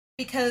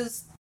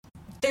 Because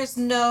there's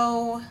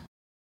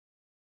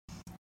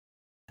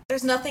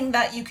nothing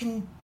that you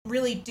can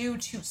really do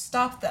to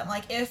stop them.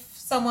 Like, if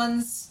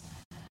someone's,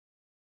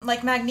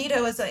 like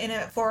Magneto is in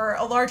it for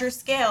a larger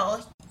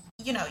scale,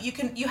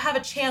 you have a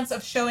chance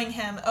of showing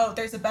him, oh,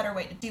 there's a better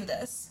way to do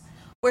this.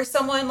 Where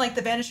someone like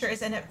the Vanisher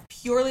is in it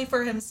purely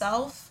for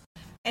himself,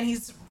 and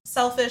he's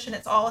selfish and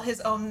it's all his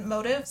own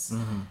motives.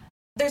 Mm-hmm.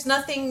 There's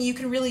nothing you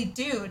can really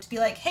do to be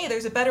like, hey,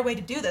 there's a better way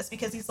to do this,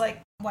 because he's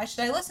like, why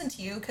should I listen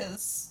to you?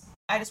 Because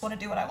I just want to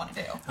do what I want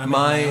to do. I make my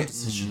My- own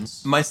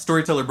decisions. My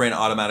storyteller brain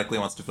automatically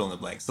wants to fill in the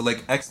blanks. So,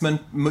 like, X-Men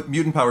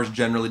mutant powers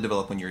generally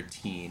develop when you're a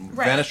teen.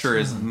 Right. Vanisher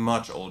is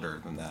much older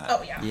than that.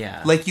 Oh, yeah.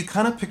 Yeah. Like, you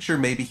kind of picture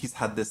maybe he's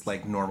had this,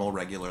 like, normal,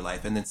 regular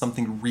life, and then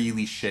something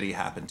really shitty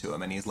happened to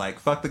him, and he's like,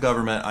 fuck the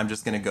government, I'm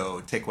just gonna go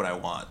take what I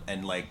want,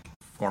 and, like,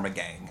 form a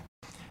gang.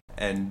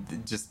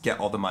 And just get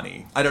all the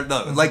money. I don't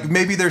know. Like,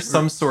 maybe there's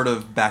some sort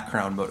of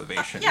background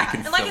motivation. Yeah, we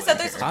can and like I fill said, in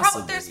there's, here.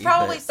 Possibly, there's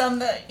probably but- some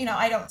that,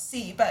 I don't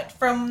see, but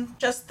from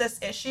just this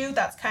issue,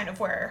 that's kind of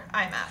where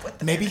I'm at with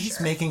the Maybe Vanisher. he's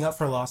making up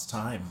for lost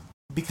time.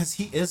 Because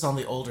he is on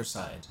the older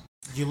side.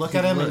 You look He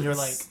at him and you're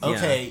like, looks- yeah.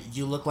 okay,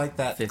 you look like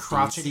that 50s.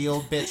 crotchety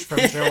old bitch from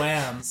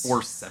Joanne's. Or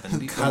who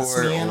 70. cuts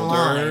or me in older.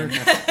 line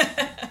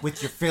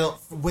with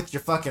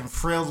your fucking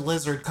frilled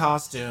lizard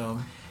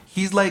costume.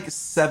 He's like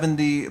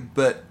 70,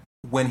 but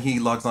when he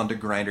logs on to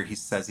Grindr, he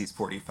says he's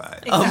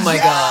 45. Oh my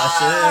Yes, gosh.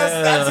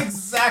 that's yeah.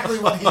 exactly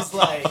what he's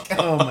like.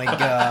 Oh my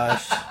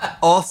gosh.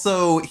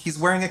 Also, he's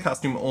wearing a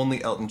costume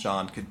only Elton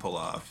John could pull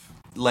off.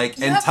 Like,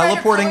 You and have brighter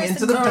teleporting colors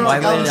into than the John. Why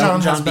Pentagon. would Elton John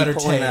Elton John has be better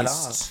pulling that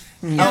taste. off?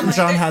 Yeah, Elton like,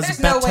 John has there's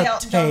no way better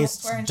Elton John was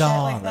taste, wearing shit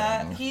like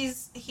that. darling.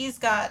 He's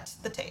got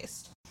the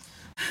taste.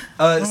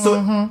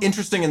 So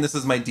interesting, and this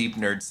is my deep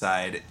nerd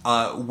side.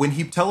 When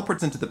he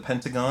teleports into the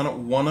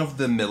Pentagon, one of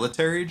the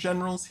military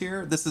generals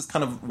here, this is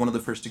kind of one of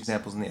the first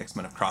examples in the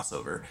X-Men of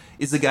crossover,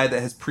 is a guy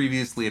that has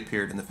previously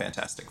appeared in the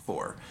Fantastic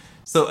Four.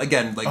 So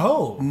again, like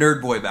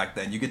nerd boy back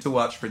then, you get to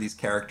watch for these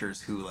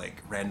characters who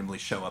like randomly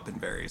show up in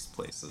various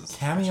places.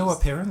 Cameo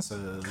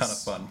appearances. Kind of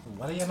fun.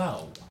 What do you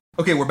know?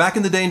 Okay, we're back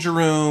in the Danger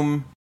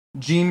Room.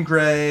 Jean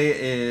Grey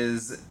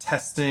is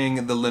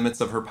testing the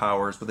limits of her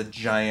powers with a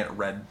giant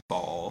red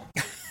ball.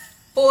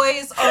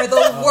 Boys are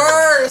the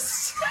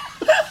worst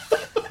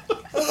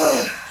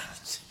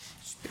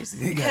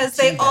because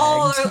they're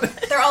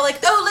all like,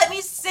 oh, let me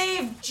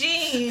save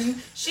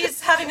Jean. She's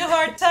having a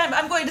hard time.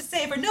 I'm going to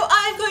save her. No,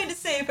 I'm going to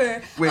save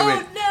her.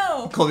 Wait.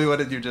 No. Colby, what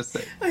did you just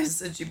say? I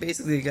said she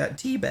basically got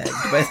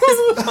teabagged by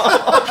this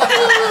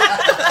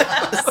ball.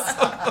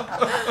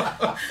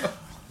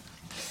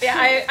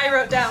 Yeah, I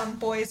wrote down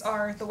boys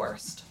are the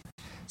worst.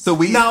 So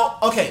we Now,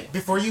 okay,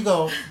 before you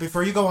go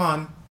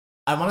on,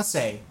 I want to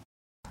say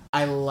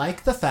I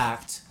like the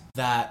fact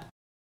that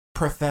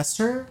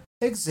Professor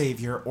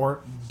Xavier,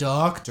 or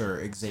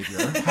Dr.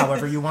 Xavier,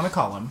 however you want to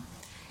call him,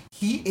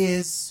 he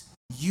is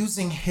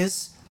using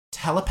his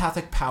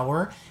telepathic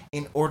power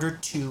in order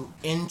to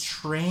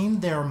entrain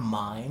their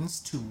minds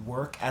to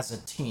work as a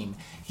team.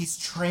 He's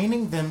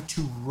training them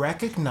to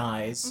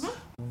recognize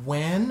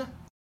when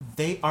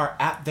they are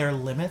at their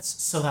limits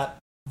so that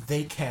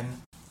they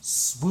can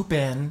swoop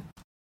in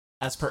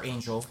as per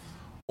Angel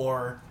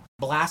or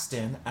blast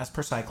in as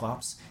per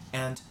Cyclops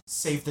and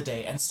save the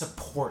day and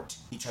support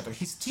each other.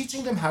 He's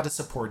teaching them how to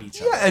support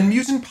each other. Yeah, and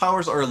mutant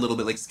powers are a little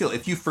bit like skill.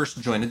 If you first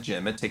join a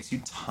gym, it takes you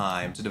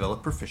time to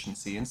develop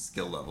proficiency and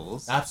skill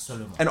levels.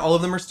 Absolutely. And all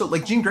of them are still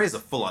like Jean Grey's a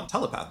full-on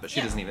telepath, but she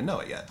Yeah. doesn't even know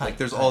it yet. Like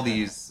there's Right. all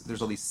these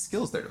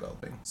skills they're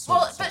developing.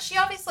 But she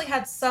obviously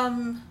had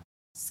some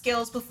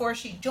skills before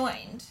she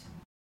joined.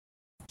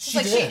 She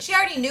Like did. she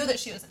already knew that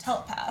she was a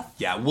telepath.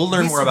 Yeah, we'll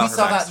learn more about her we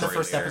saw backstory that in the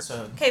first later.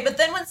 episode. Okay, but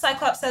then when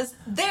Cyclops says,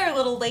 "There,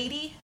 little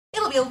lady,"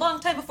 it'll be a long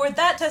time before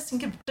that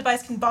testing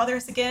device can bother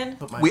us again.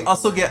 We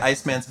also get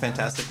Iceman's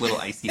fantastic little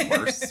icy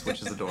horse,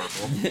 which is adorable.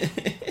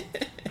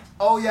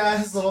 Oh yeah,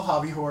 his little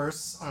hobby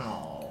horse.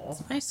 Oh,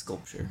 Nice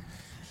sculpture.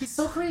 he's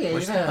so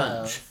Where's the creative.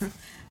 punch?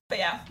 But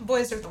yeah,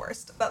 boys are the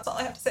worst. That's all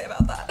I have to say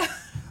about that.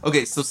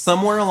 Okay, so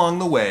somewhere along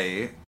the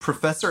way,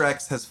 Professor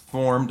X has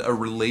formed a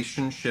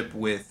relationship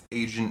with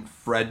Agent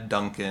Fred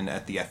Duncan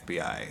at the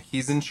FBI.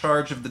 He's in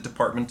charge of the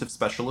Department of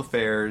Special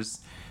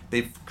Affairs.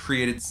 They've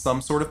created some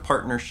sort of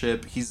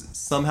partnership. He's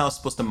somehow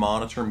supposed to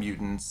monitor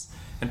mutants,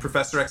 and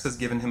Professor X has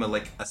given him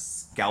a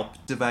scalp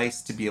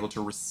device to be able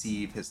to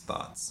receive his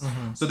thoughts.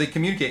 So they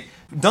communicate.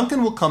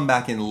 Duncan will come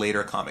back in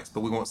later comics, but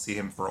we won't see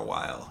him for a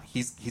while.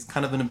 He's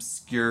kind of an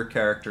obscure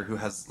character who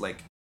has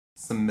like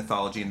some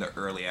mythology in the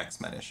early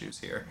X-Men issues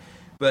here.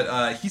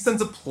 But he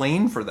sends a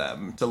plane for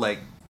them to like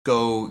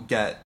go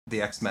get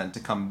the X-Men to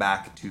come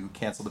back to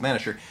cancel the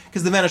Vanisher,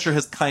 because the Vanisher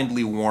has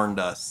kindly warned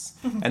us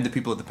and the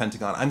people at the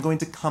Pentagon, I'm going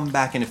to come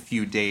back in a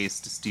few days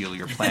to steal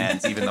your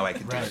plans, even though I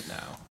could do it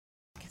now.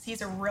 Because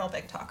he's a real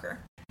big talker.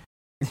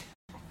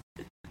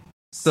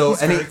 So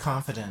He's very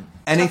confident.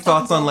 any Tough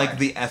thoughts on on like board.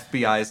 the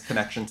FBI's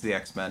connection to the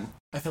X-Men?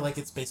 I feel like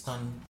it's based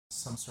on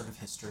some sort of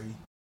history.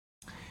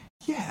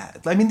 Yeah,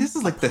 I mean this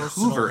is like the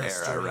Personal Hoover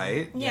history. era,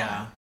 right?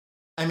 Yeah.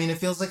 I mean, it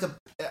feels like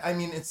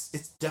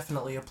it's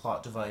definitely a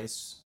plot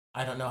device.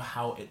 I don't know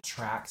how it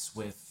tracks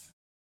with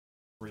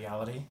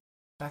reality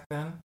back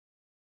then,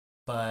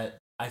 but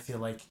I feel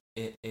like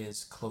it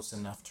is close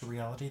enough to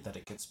reality that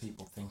it gets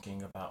people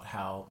thinking about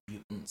how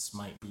mutants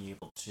might be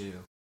able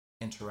to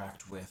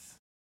interact with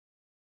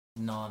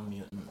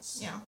non-mutants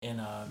Yeah. in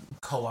a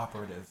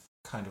cooperative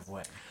kind of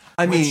way.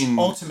 I Which mean,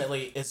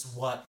 ultimately is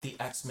what the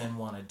X-Men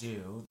want to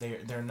do.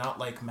 They're not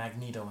like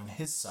Magneto and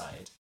his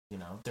side, you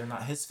know. They're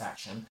not his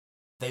faction.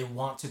 They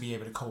want to be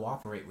able to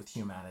cooperate with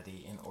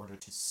humanity in order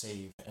to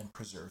save and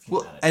preserve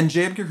well, humanity. and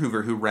J. Edgar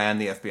Hoover, who ran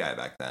the FBI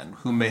back then,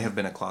 who may have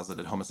been a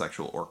closeted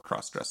homosexual or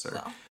crossdresser,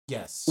 Well,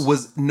 yes,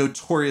 was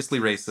notoriously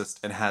racist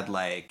and had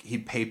like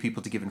he'd pay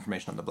people to give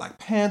information on the Black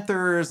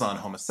Panthers, on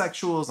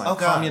homosexuals, on Oh,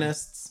 God.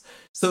 communists.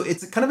 So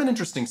it's kind of an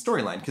interesting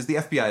storyline because the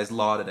FBI is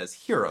lauded as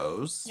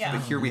heroes, Yeah.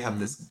 but here we have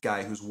this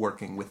guy who's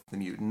working with the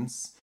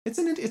mutants. It's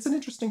an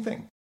interesting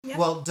thing. Yeah.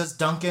 Well, does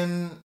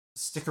Duncan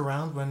stick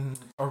around when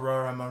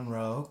Aurora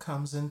Monroe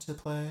comes into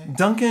play?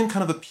 Duncan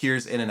kind of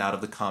appears in and out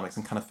of the comics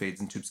and kind of fades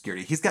into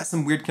obscurity. He's got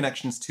some weird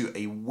connections to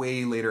a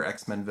way later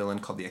X-Men villain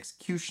called the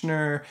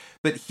Executioner,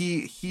 but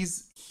he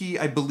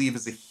I believe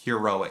is a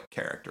heroic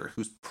character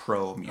who's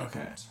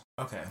pro-mutant.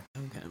 Okay.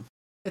 Okay.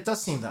 It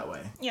does seem that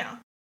way. yeah.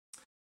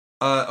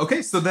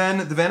 Okay, so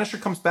then the Vanisher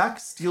comes back,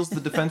 steals the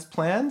defense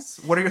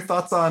plans. What are your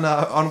thoughts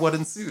on what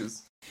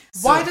ensues?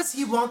 Why does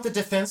he want the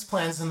defense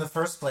plans in the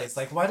first place?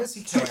 Like, why does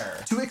he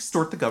care? To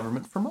extort the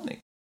government for money.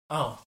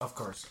 Oh, of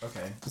course.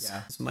 Okay.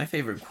 Yeah. So my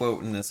favorite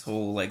quote in this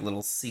whole like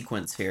little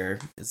sequence here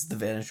is the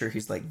Vanisher.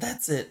 He's like,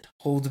 "That's it.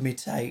 Hold me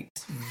tight.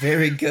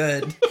 Very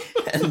good.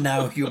 And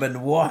now,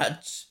 human,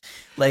 watch."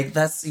 Like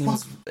that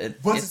seems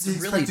it's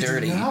really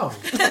dirty.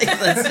 Like,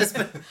 that's just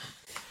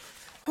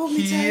hold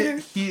me tighter.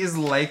 He is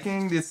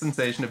liking the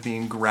sensation of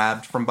being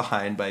grabbed from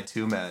behind by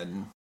two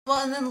men.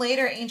 Well, and then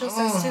later Angel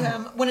says to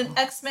him, when an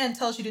X-Man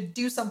tells you to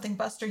do something,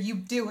 Buster, you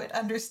do it,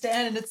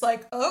 understand? And it's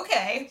like,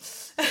 okay.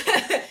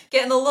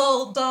 Getting a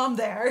little dumb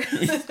there.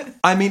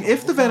 I mean,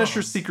 if the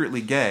Vanisher's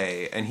secretly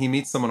gay and he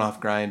meets someone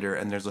off Grindr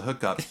and there's a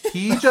hookup,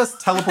 he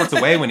just teleports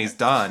away when he's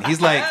done. He's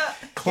like,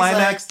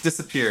 climax,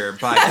 disappear,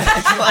 bye.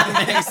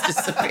 Climax,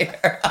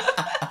 disappear.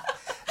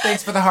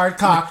 Thanks for the hard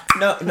cock.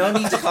 No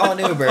need to call an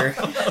Uber.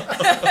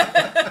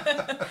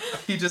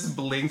 He just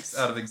blinks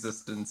out of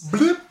existence.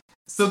 Bloop.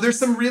 So there's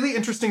some really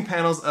interesting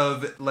panels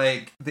of,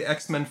 like, the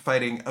X-Men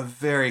fighting a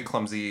very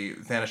clumsy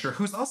Vanisher,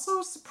 who's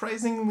also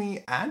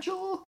surprisingly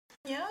agile.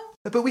 Yeah.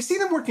 But we see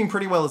them working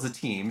pretty well as a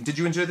team. Did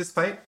you enjoy this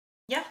fight?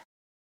 Yeah.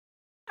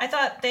 I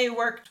thought they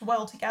worked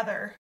well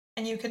together.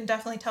 And you can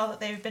definitely tell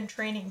that they've been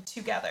training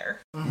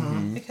together.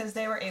 Mm-hmm. Because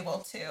they were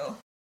able to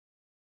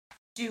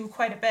do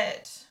quite a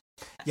bit.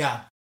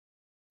 Yeah.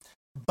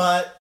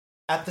 But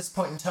at this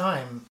point in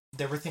time,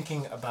 they were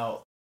thinking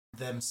about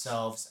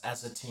themselves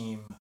as a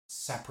team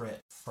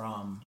separate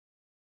from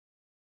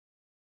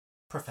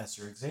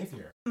Professor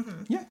Xavier.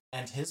 Mm-hmm. Yeah.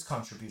 And his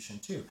contribution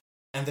too.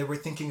 And they were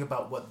thinking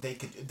about what they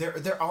could do.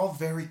 They're all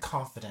very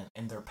confident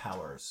in their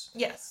powers.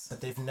 Yes.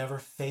 But they've never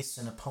faced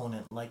an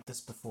opponent like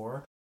this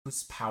before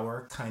whose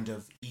power kind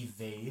of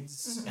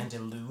evades and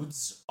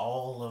eludes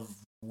all of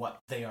what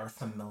they are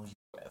familiar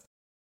with.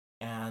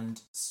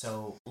 And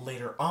so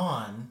later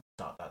on, ...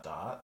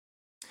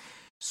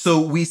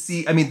 So we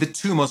see, I mean, the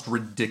two most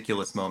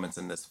ridiculous moments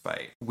in this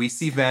fight. We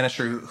see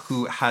Vanisher,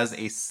 who has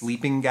a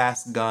sleeping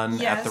gas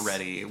gun at the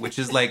ready, which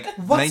is like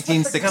What's with the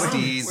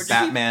 1960s gun?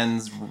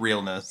 Batman's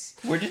realness.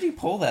 Where did he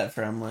pull that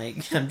from?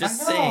 Like, I'm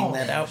just saying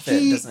that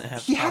outfit doesn't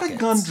have He had a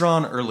gun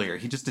drawn earlier.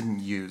 He just didn't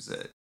use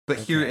it. But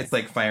here it's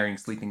like firing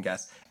sleeping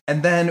gas.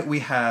 And then we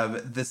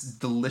have this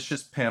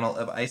delicious panel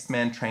of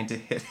Iceman trying to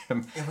hit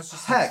him. It was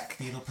just Heck.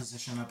 a fetal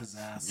position up his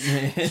ass.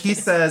 He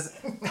says,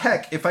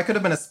 heck, if I could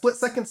have been a split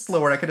second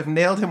slower, I could have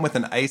nailed him with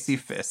an icy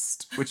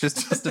fist, which is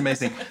just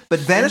amazing. But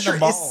Vanisher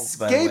balls,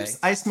 by the escapes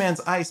way.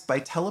 Iceman's ice by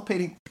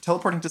teleporting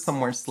to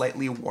somewhere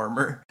slightly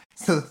warmer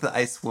so that the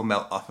ice will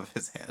melt off of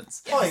his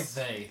hands. Oy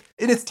vey.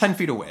 And it's 10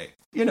 feet away,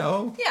 you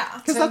know? Yeah.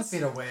 Because 10 that's,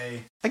 feet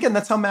away. again,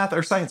 that's how math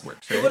or science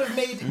works, It right?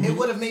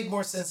 would have made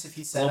more sense if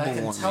he said, Global I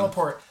can warming.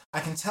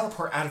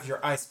 teleport out of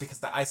your ice because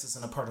the ice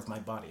isn't a part of my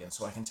body, and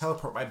so I can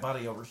teleport my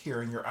body over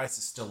here and your ice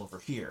is still over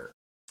here.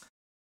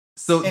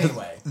 So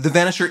Anyway. the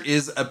Vanisher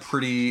is a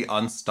pretty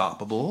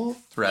unstoppable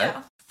threat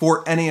Yeah.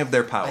 for any of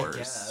their I powers.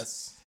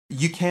 guess.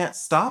 You can't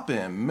stop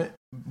him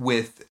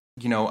with,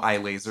 you know, eye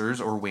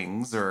lasers or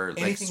wings or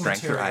like Anything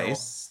strength or material.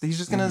 ice. He's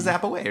just gonna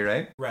zap away,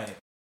 right? Right.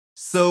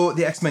 So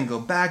the X-Men go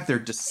back. They're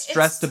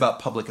distressed about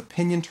public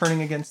opinion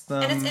turning against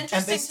them. And it's And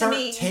interesting they start to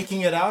me.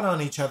 taking it out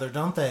on each other,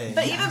 don't they?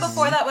 But even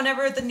before that,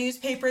 whenever the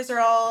newspapers are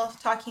all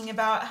talking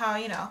about how,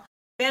 you know,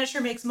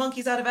 Vanisher makes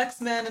monkeys out of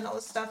X-Men and all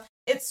this stuff,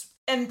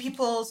 and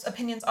people's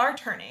opinions are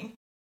turning.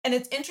 And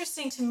it's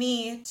interesting to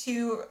me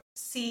to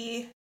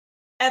see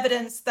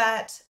evidence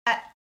that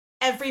at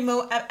every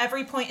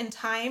point in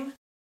time,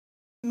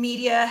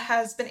 media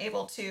has been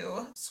able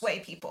to sway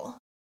people.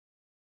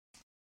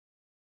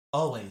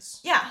 Always.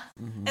 Yeah.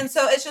 Mhm. And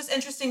so it's just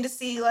interesting to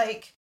see,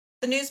 like,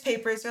 the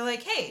newspapers are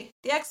like, hey,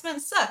 the X-Men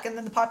suck. And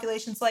then the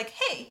population's like,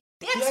 hey,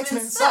 the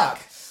X-Men suck.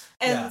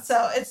 And Yeah.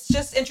 so it's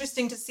just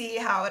interesting to see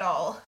how it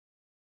all...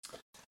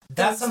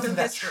 That's goes something through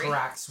that history.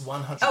 tracks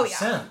 100% Oh,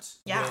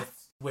 yeah.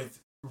 with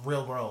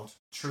real world,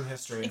 true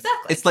history.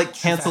 Exactly. It's like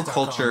cancel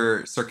Fact.com.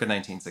 culture circa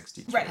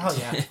 1962. Right. Oh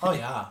yeah, oh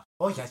yeah,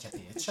 oh yeah, you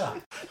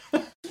bitch.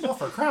 Oh,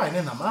 for crying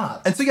in the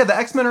mud. And so yeah, the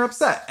X-Men are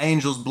upset.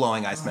 Angel's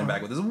blowing Iceman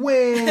back with his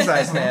wings.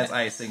 Iceman's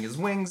icing his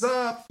wings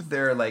up.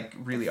 They're like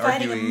really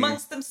Fighting arguing.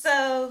 amongst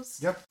themselves.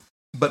 Yep.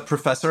 But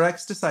Professor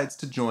X decides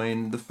to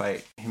join the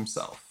fight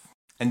himself.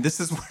 And this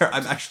is where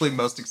I'm actually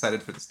most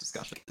excited for this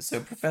discussion. So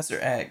Professor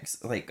X,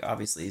 like,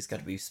 obviously he's got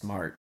to be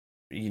smart.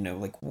 You know,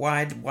 like,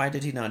 why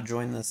did he not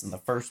join this in the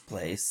first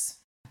place?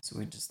 So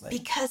we just like...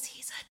 Because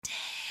he's a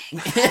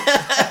dick.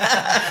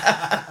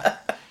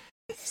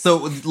 So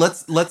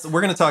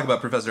we're gonna talk about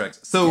Professor X.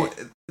 So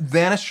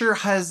Vanisher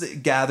has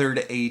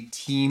gathered a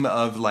team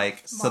of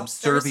like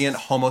subservient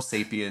Homo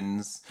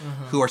sapiens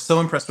who are so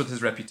impressed with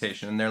his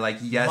reputation, and they're like,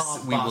 yes,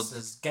 Mob we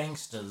bosses,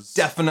 gangsters,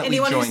 will definitely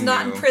Anyone join who's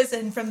not you. in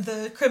prison from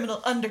the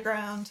criminal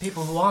underground.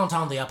 people who aren't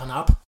on the up and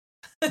up.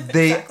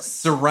 They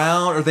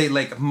surround or they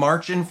like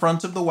march in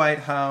front of the White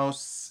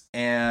House,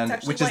 and It's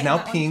actually which is white now in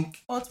that one.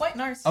 pink. Well, it's white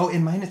in ours. Oh,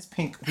 in mine it's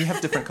pink. We have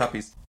different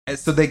copies. And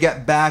so they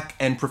get back,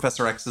 and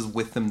Professor X is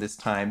with them this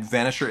time.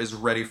 Vanisher is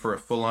ready for a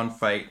full-on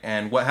fight,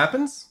 and what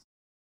happens?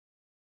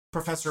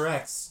 Professor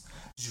X.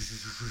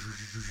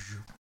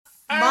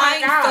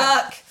 Mind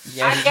fuck.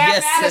 Yeah,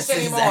 yes, that's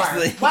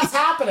exactly. What's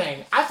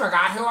happening? I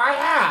forgot who I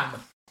am.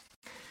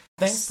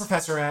 Thanks,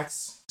 Professor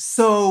X.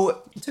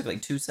 So It took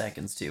like 2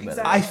 seconds too, but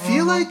Exactly. I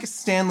feel like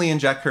Stan Lee and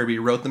Jack Kirby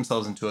wrote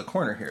themselves into a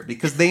corner here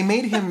because they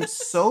made him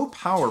so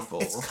powerful.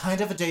 It's kind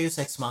of a Deus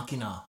Ex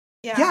Machina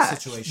Yeah.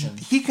 situation.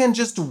 He can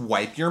just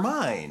wipe your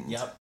mind.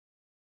 Yep.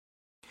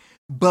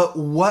 But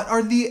what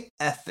are the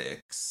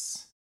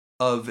ethics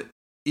of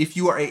if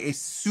you are a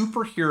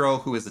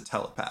superhero who is a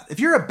telepath? If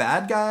you're a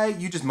bad guy,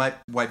 you just might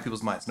wipe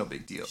people's minds, no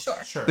big deal.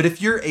 Sure. Sure. But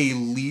if you're a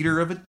leader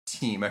of a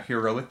team, a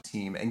heroic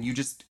team, and you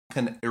just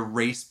can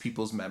erase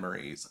people's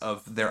memories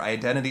of their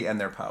identity and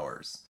their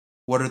powers,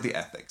 what are the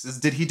ethics?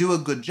 Did he do a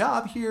good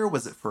job here?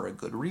 Was it for a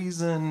good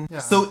reason? Yeah.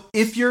 So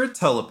if you're a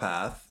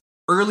telepath,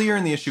 earlier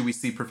in the issue we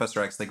see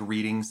Professor X like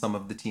reading some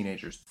of the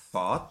teenagers'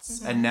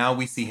 thoughts, and now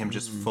we see him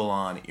just full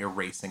on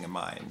erasing a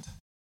mind.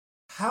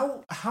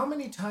 How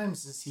many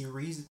times is he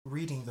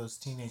reading those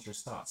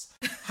teenagers' thoughts?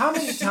 How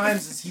many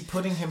times is he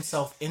putting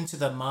himself into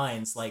the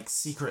minds, like,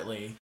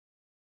 secretly?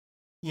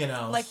 You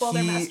know? Like while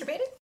they're He- masturbating?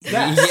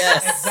 Yes,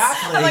 Yes.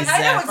 exactly. I'm like, I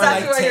know Or, exactly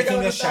like, where you're taking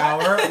going a with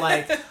shower, that.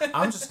 like,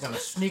 I'm just gonna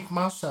sneak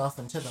myself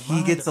into the He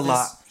mind gets of a this-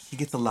 lot. He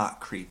gets a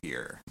lot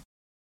creepier.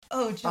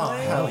 Oh, joy. Oh,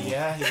 hell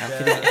yeah, he How does.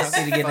 could it- how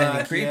could it get any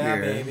Fuck yeah,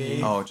 creepier?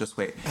 baby. Oh, just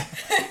wait.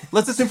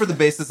 Let's assume for the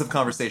basis of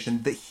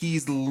conversation that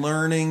he's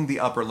learning the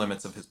upper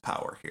limits of his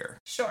power here.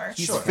 Sure.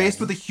 He's Sure. faced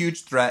with a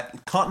huge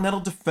threat. Continental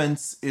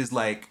defense is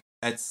like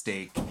at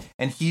stake,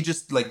 and he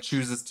just like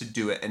chooses to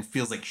do it and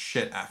feels like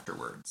shit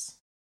afterwards.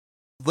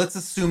 Let's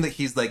assume that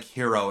he's like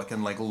heroic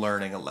and like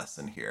learning a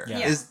lesson here.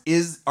 Yeah.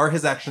 Yeah. Are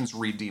his actions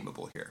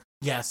redeemable here?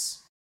 Yes.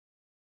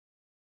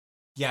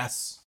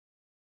 Yes.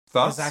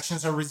 Thoughts? His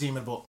actions are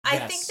redeemable. I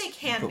Yes. think they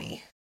can Cool.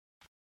 be.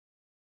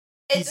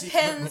 It He's-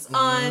 depends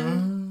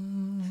on.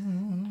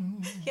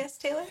 Yes,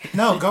 Taylor?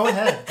 No, go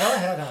ahead. Go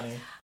ahead, honey.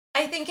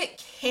 I think it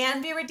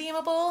can be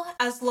redeemable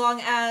as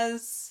long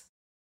as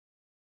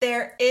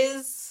there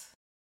is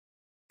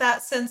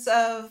that sense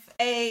of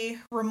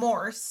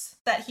remorse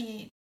that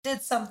he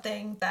did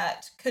something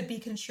that could be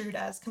construed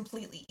as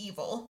completely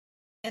evil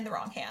in the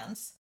wrong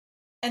hands.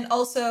 And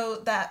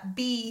also that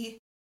B,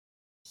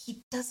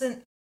 he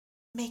doesn't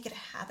make it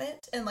a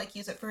habit and like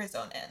use it for his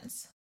own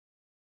ends.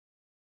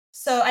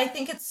 So I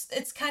think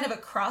it's kind of a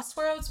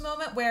crossroads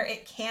moment where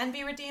it can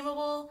be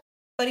redeemable,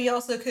 but he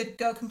also could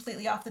go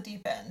completely off the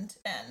deep end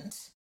and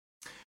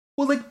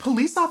Well, like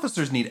police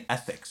officers need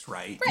ethics,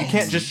 right? You Right.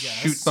 can't just Yes.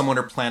 shoot someone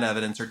or plant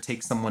evidence or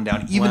take someone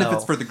down, even if it's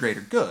Well- for the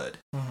greater good.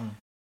 Mm-hmm.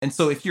 And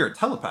so, if you're a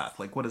telepath,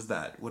 like, what is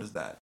that? What is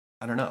that?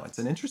 I don't know. It's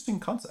an interesting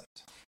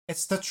concept.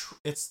 It's the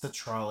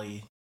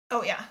trolley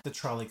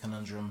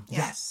conundrum. Yeah.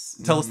 Yes.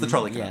 Tell us the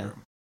trolley Yeah.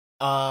 conundrum.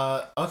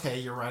 Okay,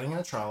 you're riding in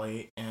a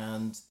trolley,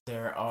 and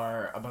there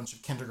are a bunch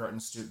of kindergarten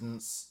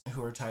students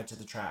who are tied to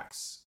the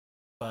tracks,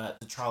 but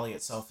the trolley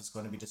itself is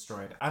going to be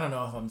destroyed. I don't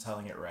know if I'm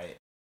telling it right.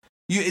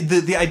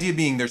 The idea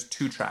being there's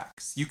two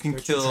tracks. You can There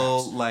are two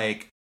kill tracks.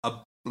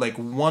 like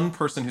one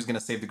person who's going to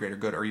save the greater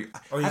good, or you.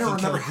 Or you I don't can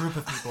kill a remember. group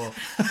of people.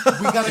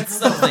 We gotta It's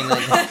Google something it.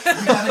 like that.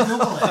 We gotta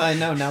Google it. I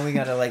know. Now we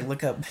gotta like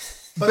look up. But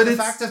But the it's-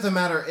 fact of the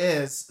matter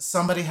is,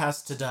 somebody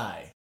has to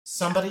die.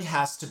 Somebody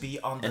has to be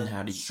on And how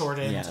the do you, short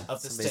end yeah,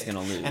 of the somebody's stick.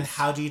 gonna lose. And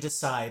how do you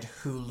decide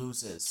who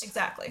loses?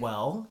 exactly.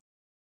 Well,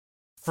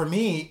 for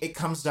me, it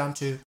comes down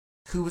to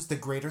who is the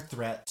greater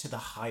threat to the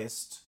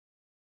highest,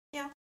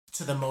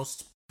 to the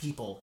most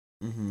people.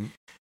 Mm-hmm.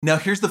 Now,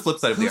 here's the flip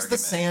side of the Who's the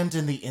argument. sand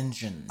in the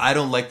engine? I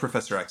don't like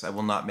Professor X. I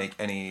will not make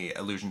any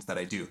illusions that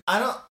I do.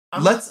 I'm-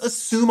 Let's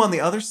assume on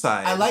the other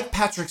side. I like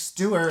Patrick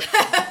Stewart.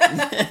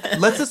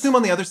 Let's assume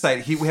on the other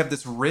side, we have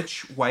this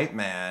rich white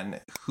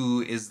man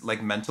who is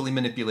like mentally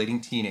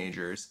manipulating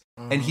teenagers,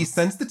 and he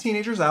sends the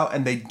teenagers out,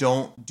 and they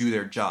don't do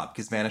their job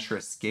because Vanisher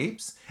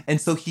escapes, and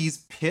so he's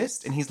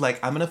pissed, and he's like,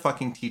 "I'm gonna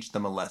fucking teach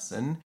them a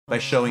lesson by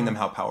showing them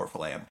how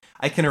powerful I am.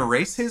 I can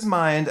erase his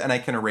mind, and I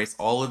can erase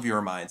all of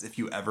your minds if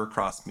you ever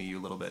cross me, you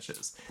little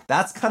bitches."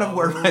 That's kind of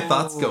where my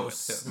thoughts go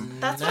with him.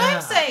 That's what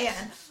I'm saying.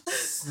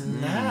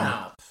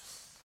 Snap.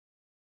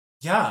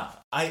 Yeah,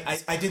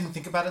 I didn't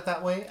think about it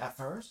that way at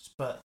first,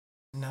 but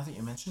now that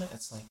you mention it,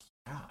 it's like,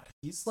 yeah,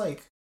 he's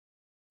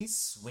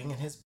swinging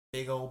his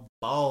big old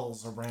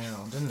balls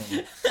around, isn't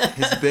he?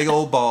 His big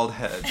old bald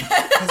head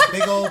His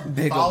big old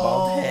Big old bald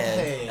bald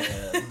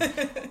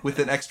head. with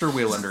an extra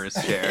wheel under his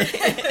chair.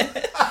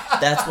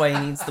 That's why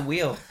he needs the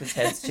wheel. His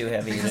head's too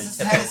heavy to Because his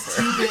tip head's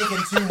over. too big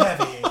and too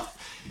heavy.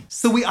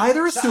 So we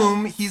either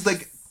assume he's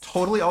like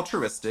totally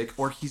altruistic,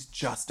 or he's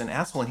just an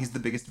asshole, and he's the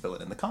biggest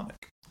villain in the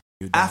comic.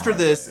 After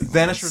this,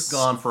 Vanisher's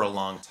gone for a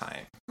long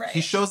time. Right.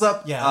 He shows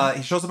up. Yeah.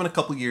 He shows up in a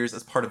couple years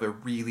as part of a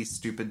really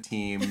stupid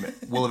team.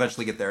 We'll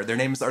eventually get there. Their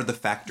names are the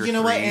Factor You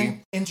know 3. what?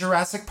 In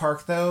Jurassic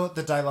Park, though,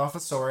 the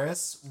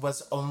Dilophosaurus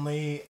was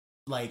only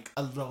like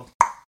a little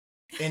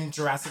in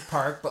Jurassic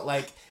Park, but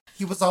like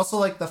he was also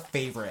like the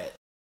favorite.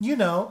 You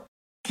know.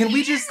 Can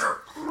we just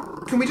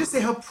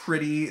say how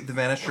pretty the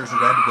Vanisher's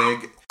red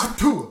wig?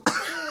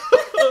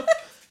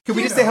 Can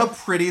we just say how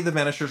pretty the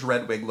Vanisher's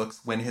red wig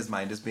looks when his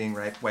mind is being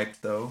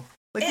wiped, though?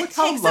 Like, It look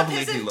how takes up lovely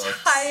his he looks.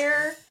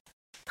 entire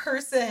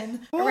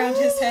person around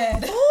his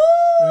head.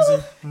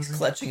 He's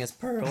clutching his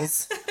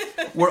pearls.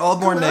 We're all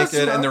born That's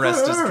naked and the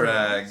rest is not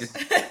drag.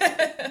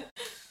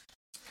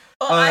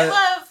 Well, I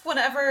love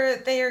whenever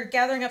they are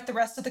gathering up the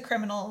rest of the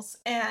criminals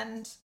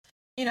and,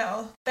 you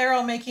know, they're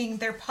all making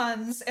their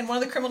puns, and one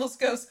of the criminals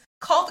goes,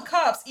 "Call the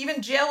cops.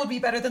 Even jail would be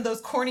better than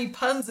those corny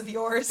puns of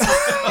yours." Like,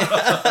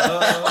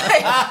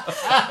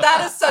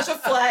 that is such a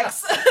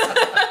flex.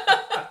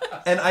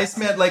 And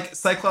Iceman, like,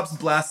 Cyclops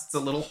blasts a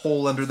little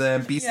hole under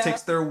them. Beast Yeah.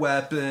 takes their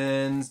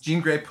weapons.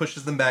 Jean Grey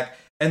pushes them back.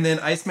 And then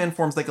Iceman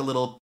forms, like, a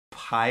little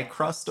pie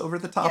crust over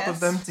the top of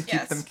them to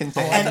keep them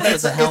contained. And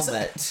it's it's a it's-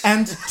 helmet.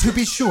 And to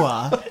be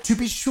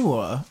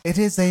sure, it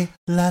is a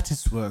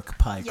latticework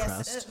pie Yes,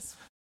 crust. it is.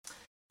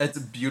 It's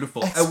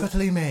beautiful.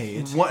 Expertly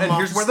made. And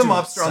here's where the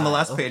Mob mobster, on the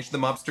last style. page, the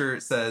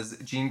mobster says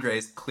Jean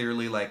Grey's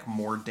clearly, like,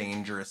 more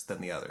dangerous than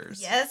the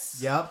others. Yes.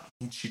 Yep.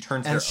 She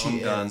turns And their she own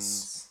is.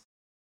 guns.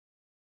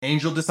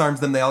 Angel disarms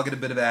them. They all get a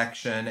bit of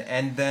action.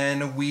 And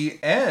then we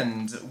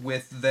end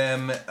with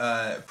them,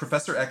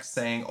 Professor X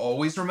saying,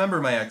 "Always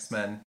remember, my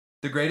X-Men,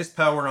 the greatest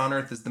power on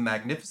Earth is the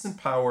magnificent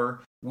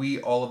power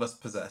we, all of us,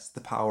 possess. The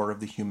power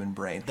of the human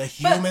brain." The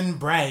human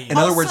brain. In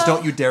other words, Also-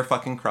 don't you dare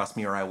fucking cross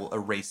me or I will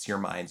erase your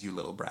minds, you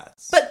little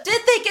brats. But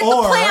did they get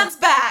Or- the plans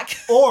back?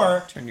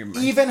 Or Turn your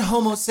mind. even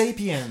Homo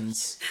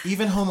sapiens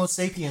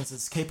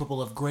is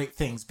capable of great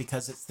things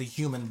because it's the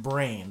human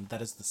brain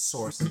that is the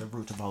source and the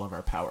root of all of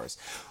our powers.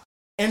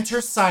 Enter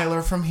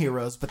Sylar from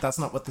Heroes, but that's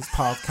not what this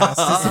podcast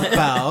is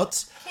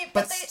about. Okay,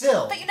 But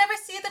still. But you never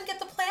see them get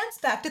the plans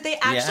back. Did they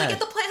actually Yeah. get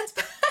the plans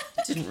back?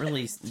 Didn't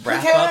really Who wrap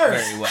up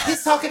cares? very well.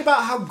 He's talking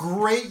about how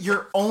great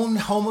your own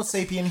Homo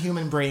sapien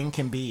human brain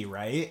can be,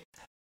 right?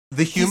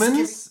 the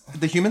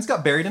humans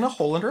got buried in a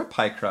hole under a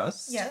pie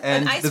crust, Yeah,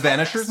 and an ice the pie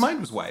Vanisher's crust.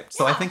 mind was wiped.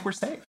 So I Yeah. think we're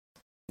safe.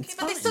 Okay,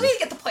 but they still need to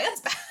get the plans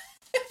back.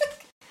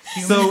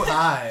 So,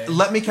 pie.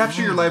 Let me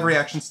capture your live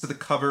reactions to the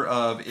cover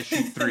of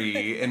issue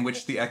 3, in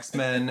which the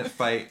X-Men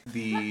fight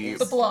the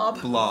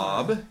Blob.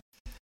 Blob.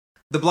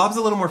 The Blob's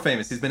a little more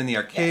famous. He's been in the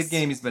arcade Yes.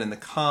 game. He's been in the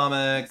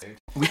comics.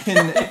 We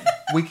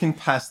can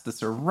pass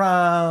this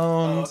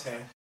around. okay.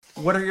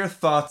 What are your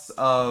thoughts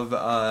of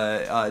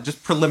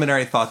just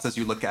preliminary thoughts as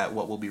you look at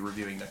what we'll be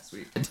reviewing next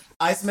week?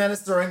 Iceman is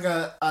throwing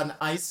an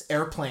ice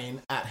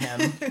airplane at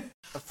him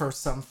for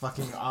some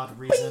fucking odd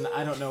reason.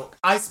 I don't know.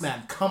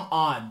 Iceman, come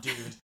on,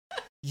 dude.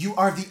 You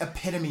are the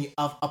epitome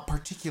of a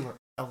particular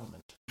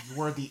element.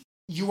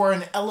 You are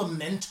an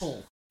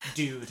elemental,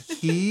 dude.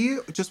 He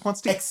just wants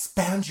to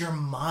Expand your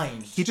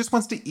mind. He just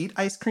wants to eat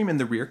ice cream in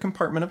the rear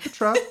compartment of the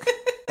truck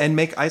and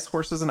make ice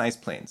horses and ice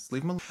planes.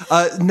 Leave him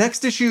alone.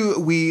 Next issue,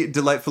 we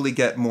delightfully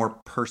get more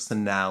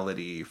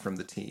personality from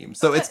the team.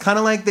 So it's kind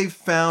of like they've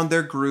found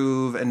their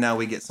groove, and now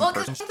we get some Well,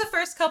 because person. for the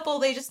first couple,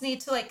 they just need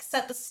to, like,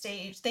 set the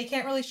stage. They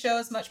can't really show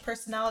as much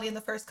personality in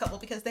the first couple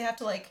because they have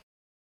to, like,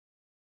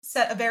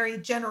 set a very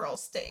general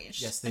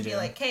stage. Yes, they and do. be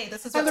like, hey,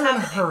 this is And what's they're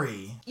in a happening.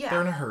 hurry. Yeah.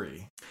 They're in a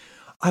hurry.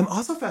 I'm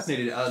also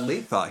fascinated,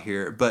 late thought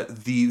here,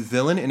 but the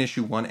villain in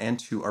issue 1 and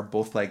 2 are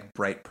both like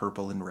bright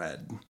purple and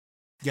red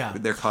Yeah.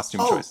 with their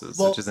costume Oh, choices,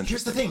 well, which is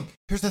interesting.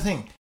 Here's the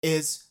thing.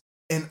 Is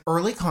in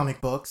early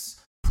comic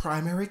books,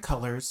 primary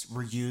colors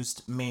were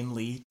used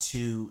mainly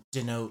to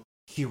denote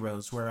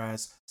heroes,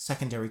 whereas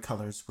secondary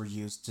colors were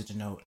used to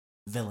denote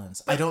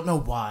villains. I don't know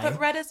why. But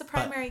red is a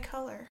primary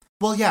color.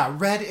 Well, yeah,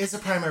 red is a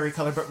primary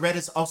color, but red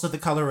is also the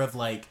color of,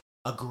 like,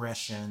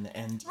 aggression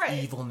and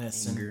Right.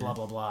 evilness Anger. and blah,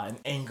 blah, blah, and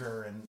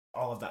anger and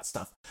all of that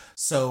stuff.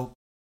 So,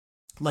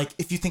 like,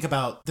 if you think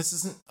about, this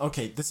is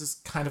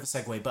kind of a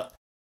segue, but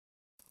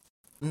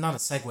not a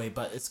segue,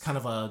 but it's kind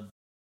of a,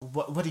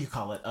 what do you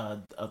call it?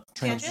 A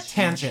Tangent?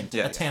 tangent.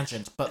 Yeah, A yeah.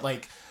 tangent. But,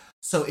 like,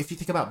 so if you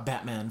think about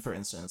Batman, for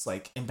instance,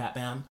 like, in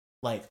Batman,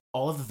 like,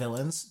 all of the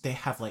villains, they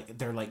have, like,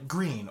 they're, like,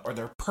 green or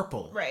they're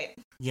purple. Right.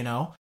 You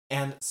know?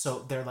 And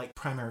so they're like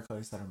primary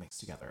colors that are mixed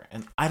together.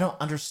 And I don't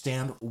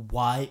understand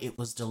why it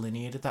was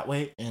delineated that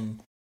way in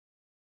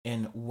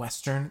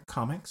Western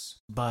comics,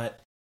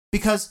 but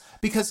because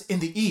in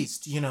the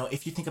East, you know,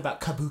 if you think about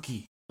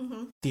kabuki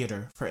Mm-hmm.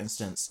 theater, for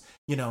instance,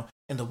 you know,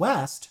 in the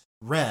West,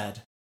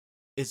 red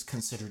is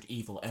considered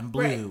evil and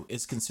blue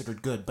is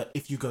considered good. But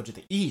if you go to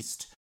the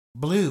East,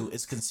 blue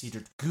is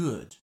considered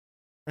good.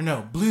 Or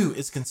no, blue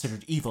is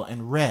considered evil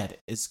and red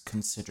is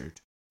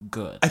considered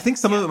good. I think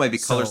some of it might be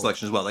color So-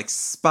 selection as well. Like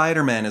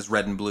Spider-Man is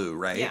red and blue,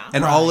 right? Yeah.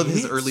 And all of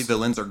his Right. early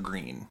villains are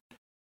green.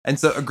 And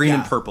so green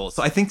and Yeah. purple.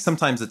 So I think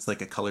sometimes it's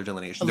like a color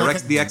delineation.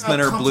 Like the X-Men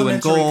a are blue and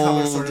complementary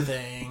color gold, sort of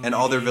thing, and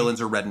all their maybe.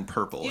 villains are red and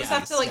purple. You at just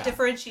have least. to, like, Yeah.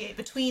 differentiate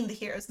between the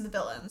heroes and the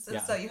villains. And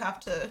Yeah. so you have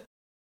to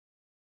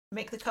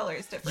make the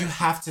colors different. You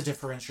have to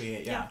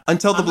differentiate, yeah.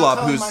 Until the I'm Blob,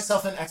 not calling who's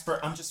myself an expert.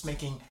 I'm just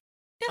making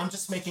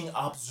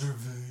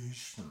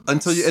observations.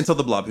 until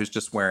the Blob, who's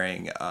just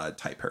wearing a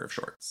tight pair of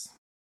shorts,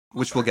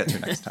 which we'll get to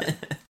next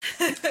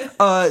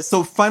time.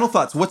 So final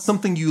thoughts. What's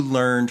something you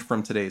learned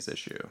from today's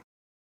issue?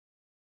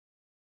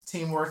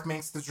 Teamwork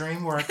makes the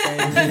dream work, baby.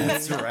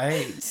 That's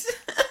right.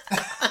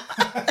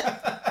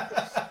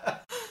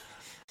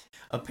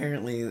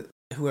 Apparently,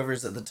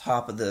 whoever's at the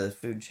top of the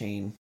food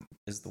chain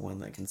is the one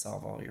that can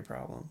solve all your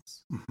problems.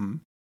 Mm-hmm.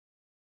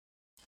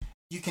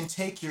 you can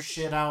take your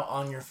shit out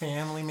on your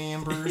family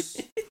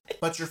members,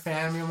 but your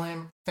family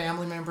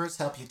members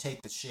help you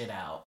take the shit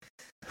out.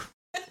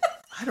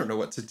 I don't know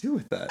what to do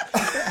with that.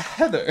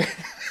 Heather.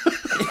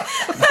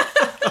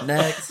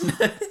 Next.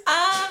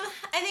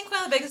 I think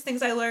one of the biggest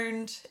things I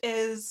learned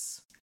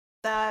is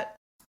that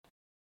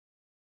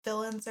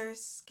villains are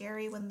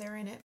scary when they're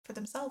in it for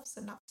themselves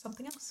and not for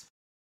something else.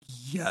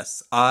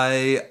 Yes,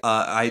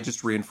 I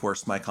just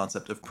reinforced my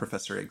concept of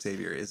Professor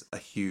Xavier is a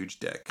huge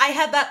dick. I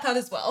had that thought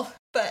as well,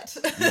 but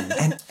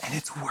and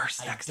it's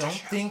worse I next don't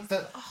issue. think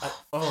that...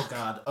 oh,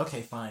 God.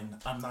 Okay, fine.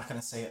 I'm not going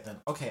to say it then.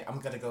 Okay, I'm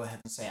going to go ahead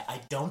and say it. I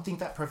don't think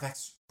that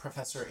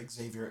Professor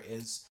Xavier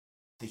is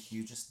the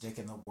hugest dick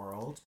in the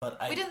world, but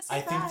We didn't say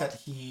I think that. that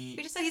he...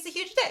 we just said he's a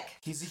huge dick.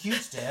 He's a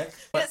huge dick, didn't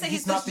but say he's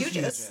he's the not the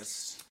hugest.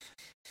 hugest.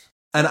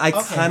 And I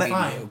Okay, kind of...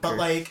 fine. But,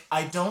 Mediocre.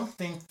 I don't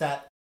think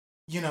that...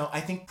 I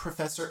think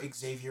Professor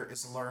Xavier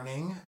is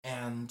learning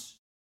and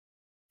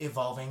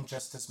evolving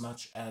just as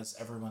much as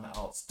everyone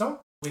else. Don't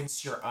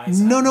wince your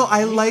eyes No, at no, me.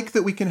 I like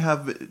that we can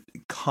have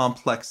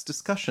complex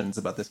discussions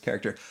about this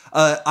character.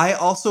 I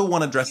also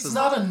want to dress He's as...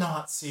 not a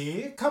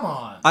Nazi. Come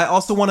on. I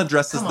also want to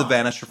dress as Come the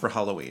on. Vanisher for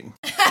Halloween.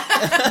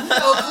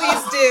 Oh,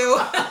 please do.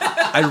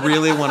 I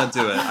really want to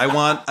do it. I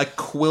want a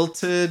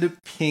quilted,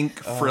 pink,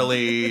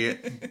 frilly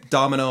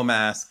domino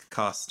mask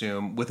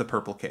costume with a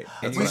purple cape.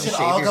 That's We what I should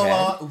want. shave all your go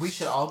head? on. We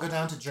should all go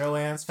down to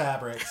Joanne's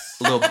Fabrics.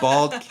 A little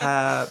bald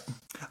cap.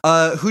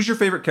 Who's your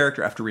favorite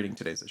character after reading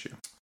today's issue?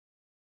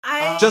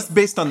 Just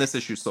based on this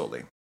issue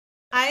solely.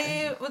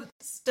 I would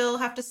still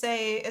have to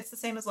say it's the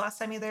same as last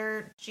time,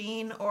 either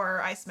Jean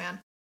or Iceman,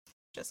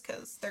 just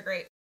because they're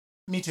great.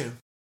 Me too.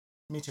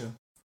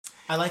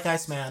 I like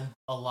Iceman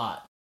a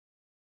lot.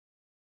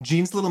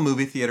 Jean's little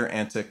movie theater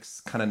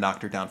antics kind of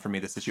knocked her down for me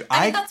this issue.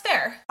 I think that's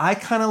fair. I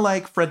kind of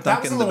like Fred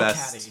That was Duncan a the little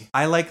best. catty.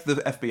 I like the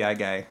FBI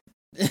guy.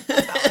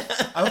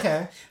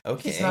 Okay.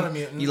 Okay. He's not a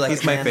mutant. You like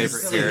He's my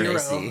Kansas favorite City, here.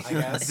 I see. I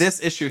guess.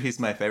 This issue, he's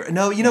my favorite.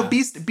 No, you know, Yeah.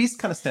 Beast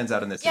kind of stands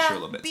out in this issue a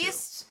little bit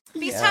Beast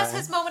Yeah. has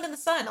his moment in the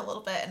sun a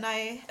little bit, and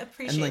I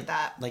appreciate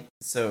that. Like,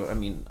 so, I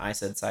mean, I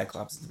said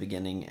Cyclops at the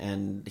beginning,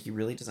 and he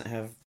really doesn't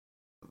have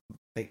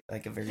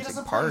like a very He big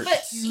doesn't part. play-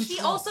 But huge he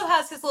role. also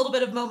has his little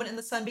bit of moment in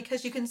the sun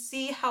because you can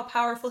see how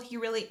powerful he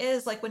really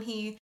is, like when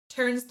he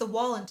turns the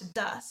wall into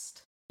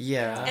dust.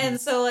 Yeah. And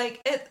so,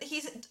 like,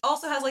 he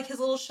also has, like, his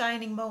little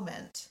shining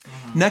moment.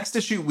 Mhm. Next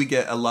issue, we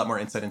get a lot more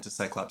insight into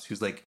Cyclops,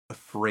 who's like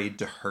afraid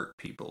to hurt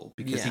people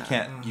because he Yeah.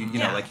 can't. You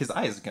Yeah. know, like his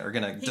eyes are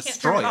gonna He can't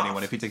destroy turn it anyone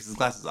off. if he takes his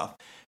glasses off.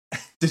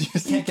 Did you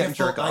say he Can't can't get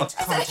jerk full off? eye I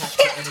said, contact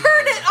he can't with turn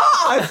anybody. it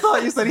off! I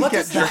thought you said he What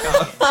can't does jerk that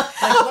off. mean?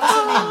 Like, what does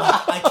it mean?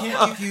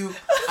 Like,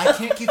 I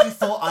can't give you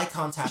full eye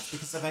contact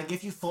because if I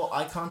give you full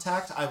eye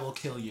contact, I will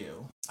kill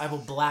you. I will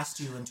blast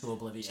you into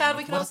oblivion. Chad,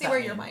 we can What all does see that where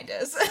mean? your mind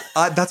is.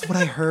 That's what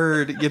I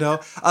heard. You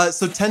know,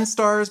 so 10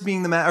 stars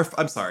being the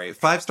I'm sorry,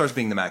 5 stars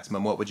being the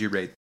maximum. What would you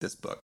rate this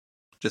book?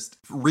 Just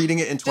reading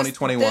it in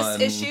 2021.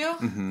 this issue?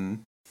 Mm-hmm.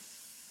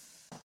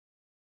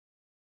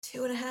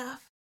 2.5.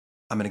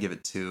 I'm gonna give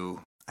it 2.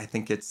 I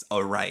think it's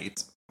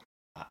alright.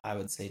 I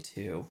would say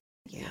 2.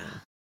 Yeah.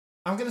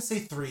 I'm gonna say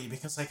 3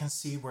 because I can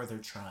see where they're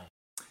trying.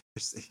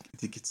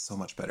 It gets so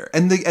much better,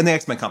 and the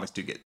X-Men comics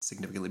do get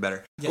significantly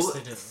better. Yes, Well, they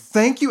do.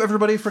 Thank you,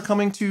 everybody, for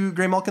coming to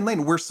Grey Malkin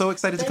Lane. We're so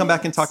excited to come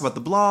back and talk about the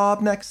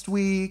Blob next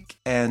week,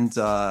 and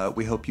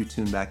we hope you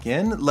tune back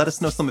in. Let us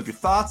know some of your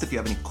thoughts if you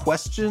have any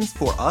questions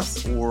for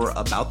us or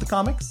about the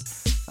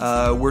comics.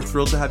 We're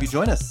thrilled to have you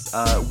join us.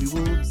 We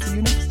will see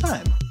you next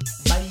time.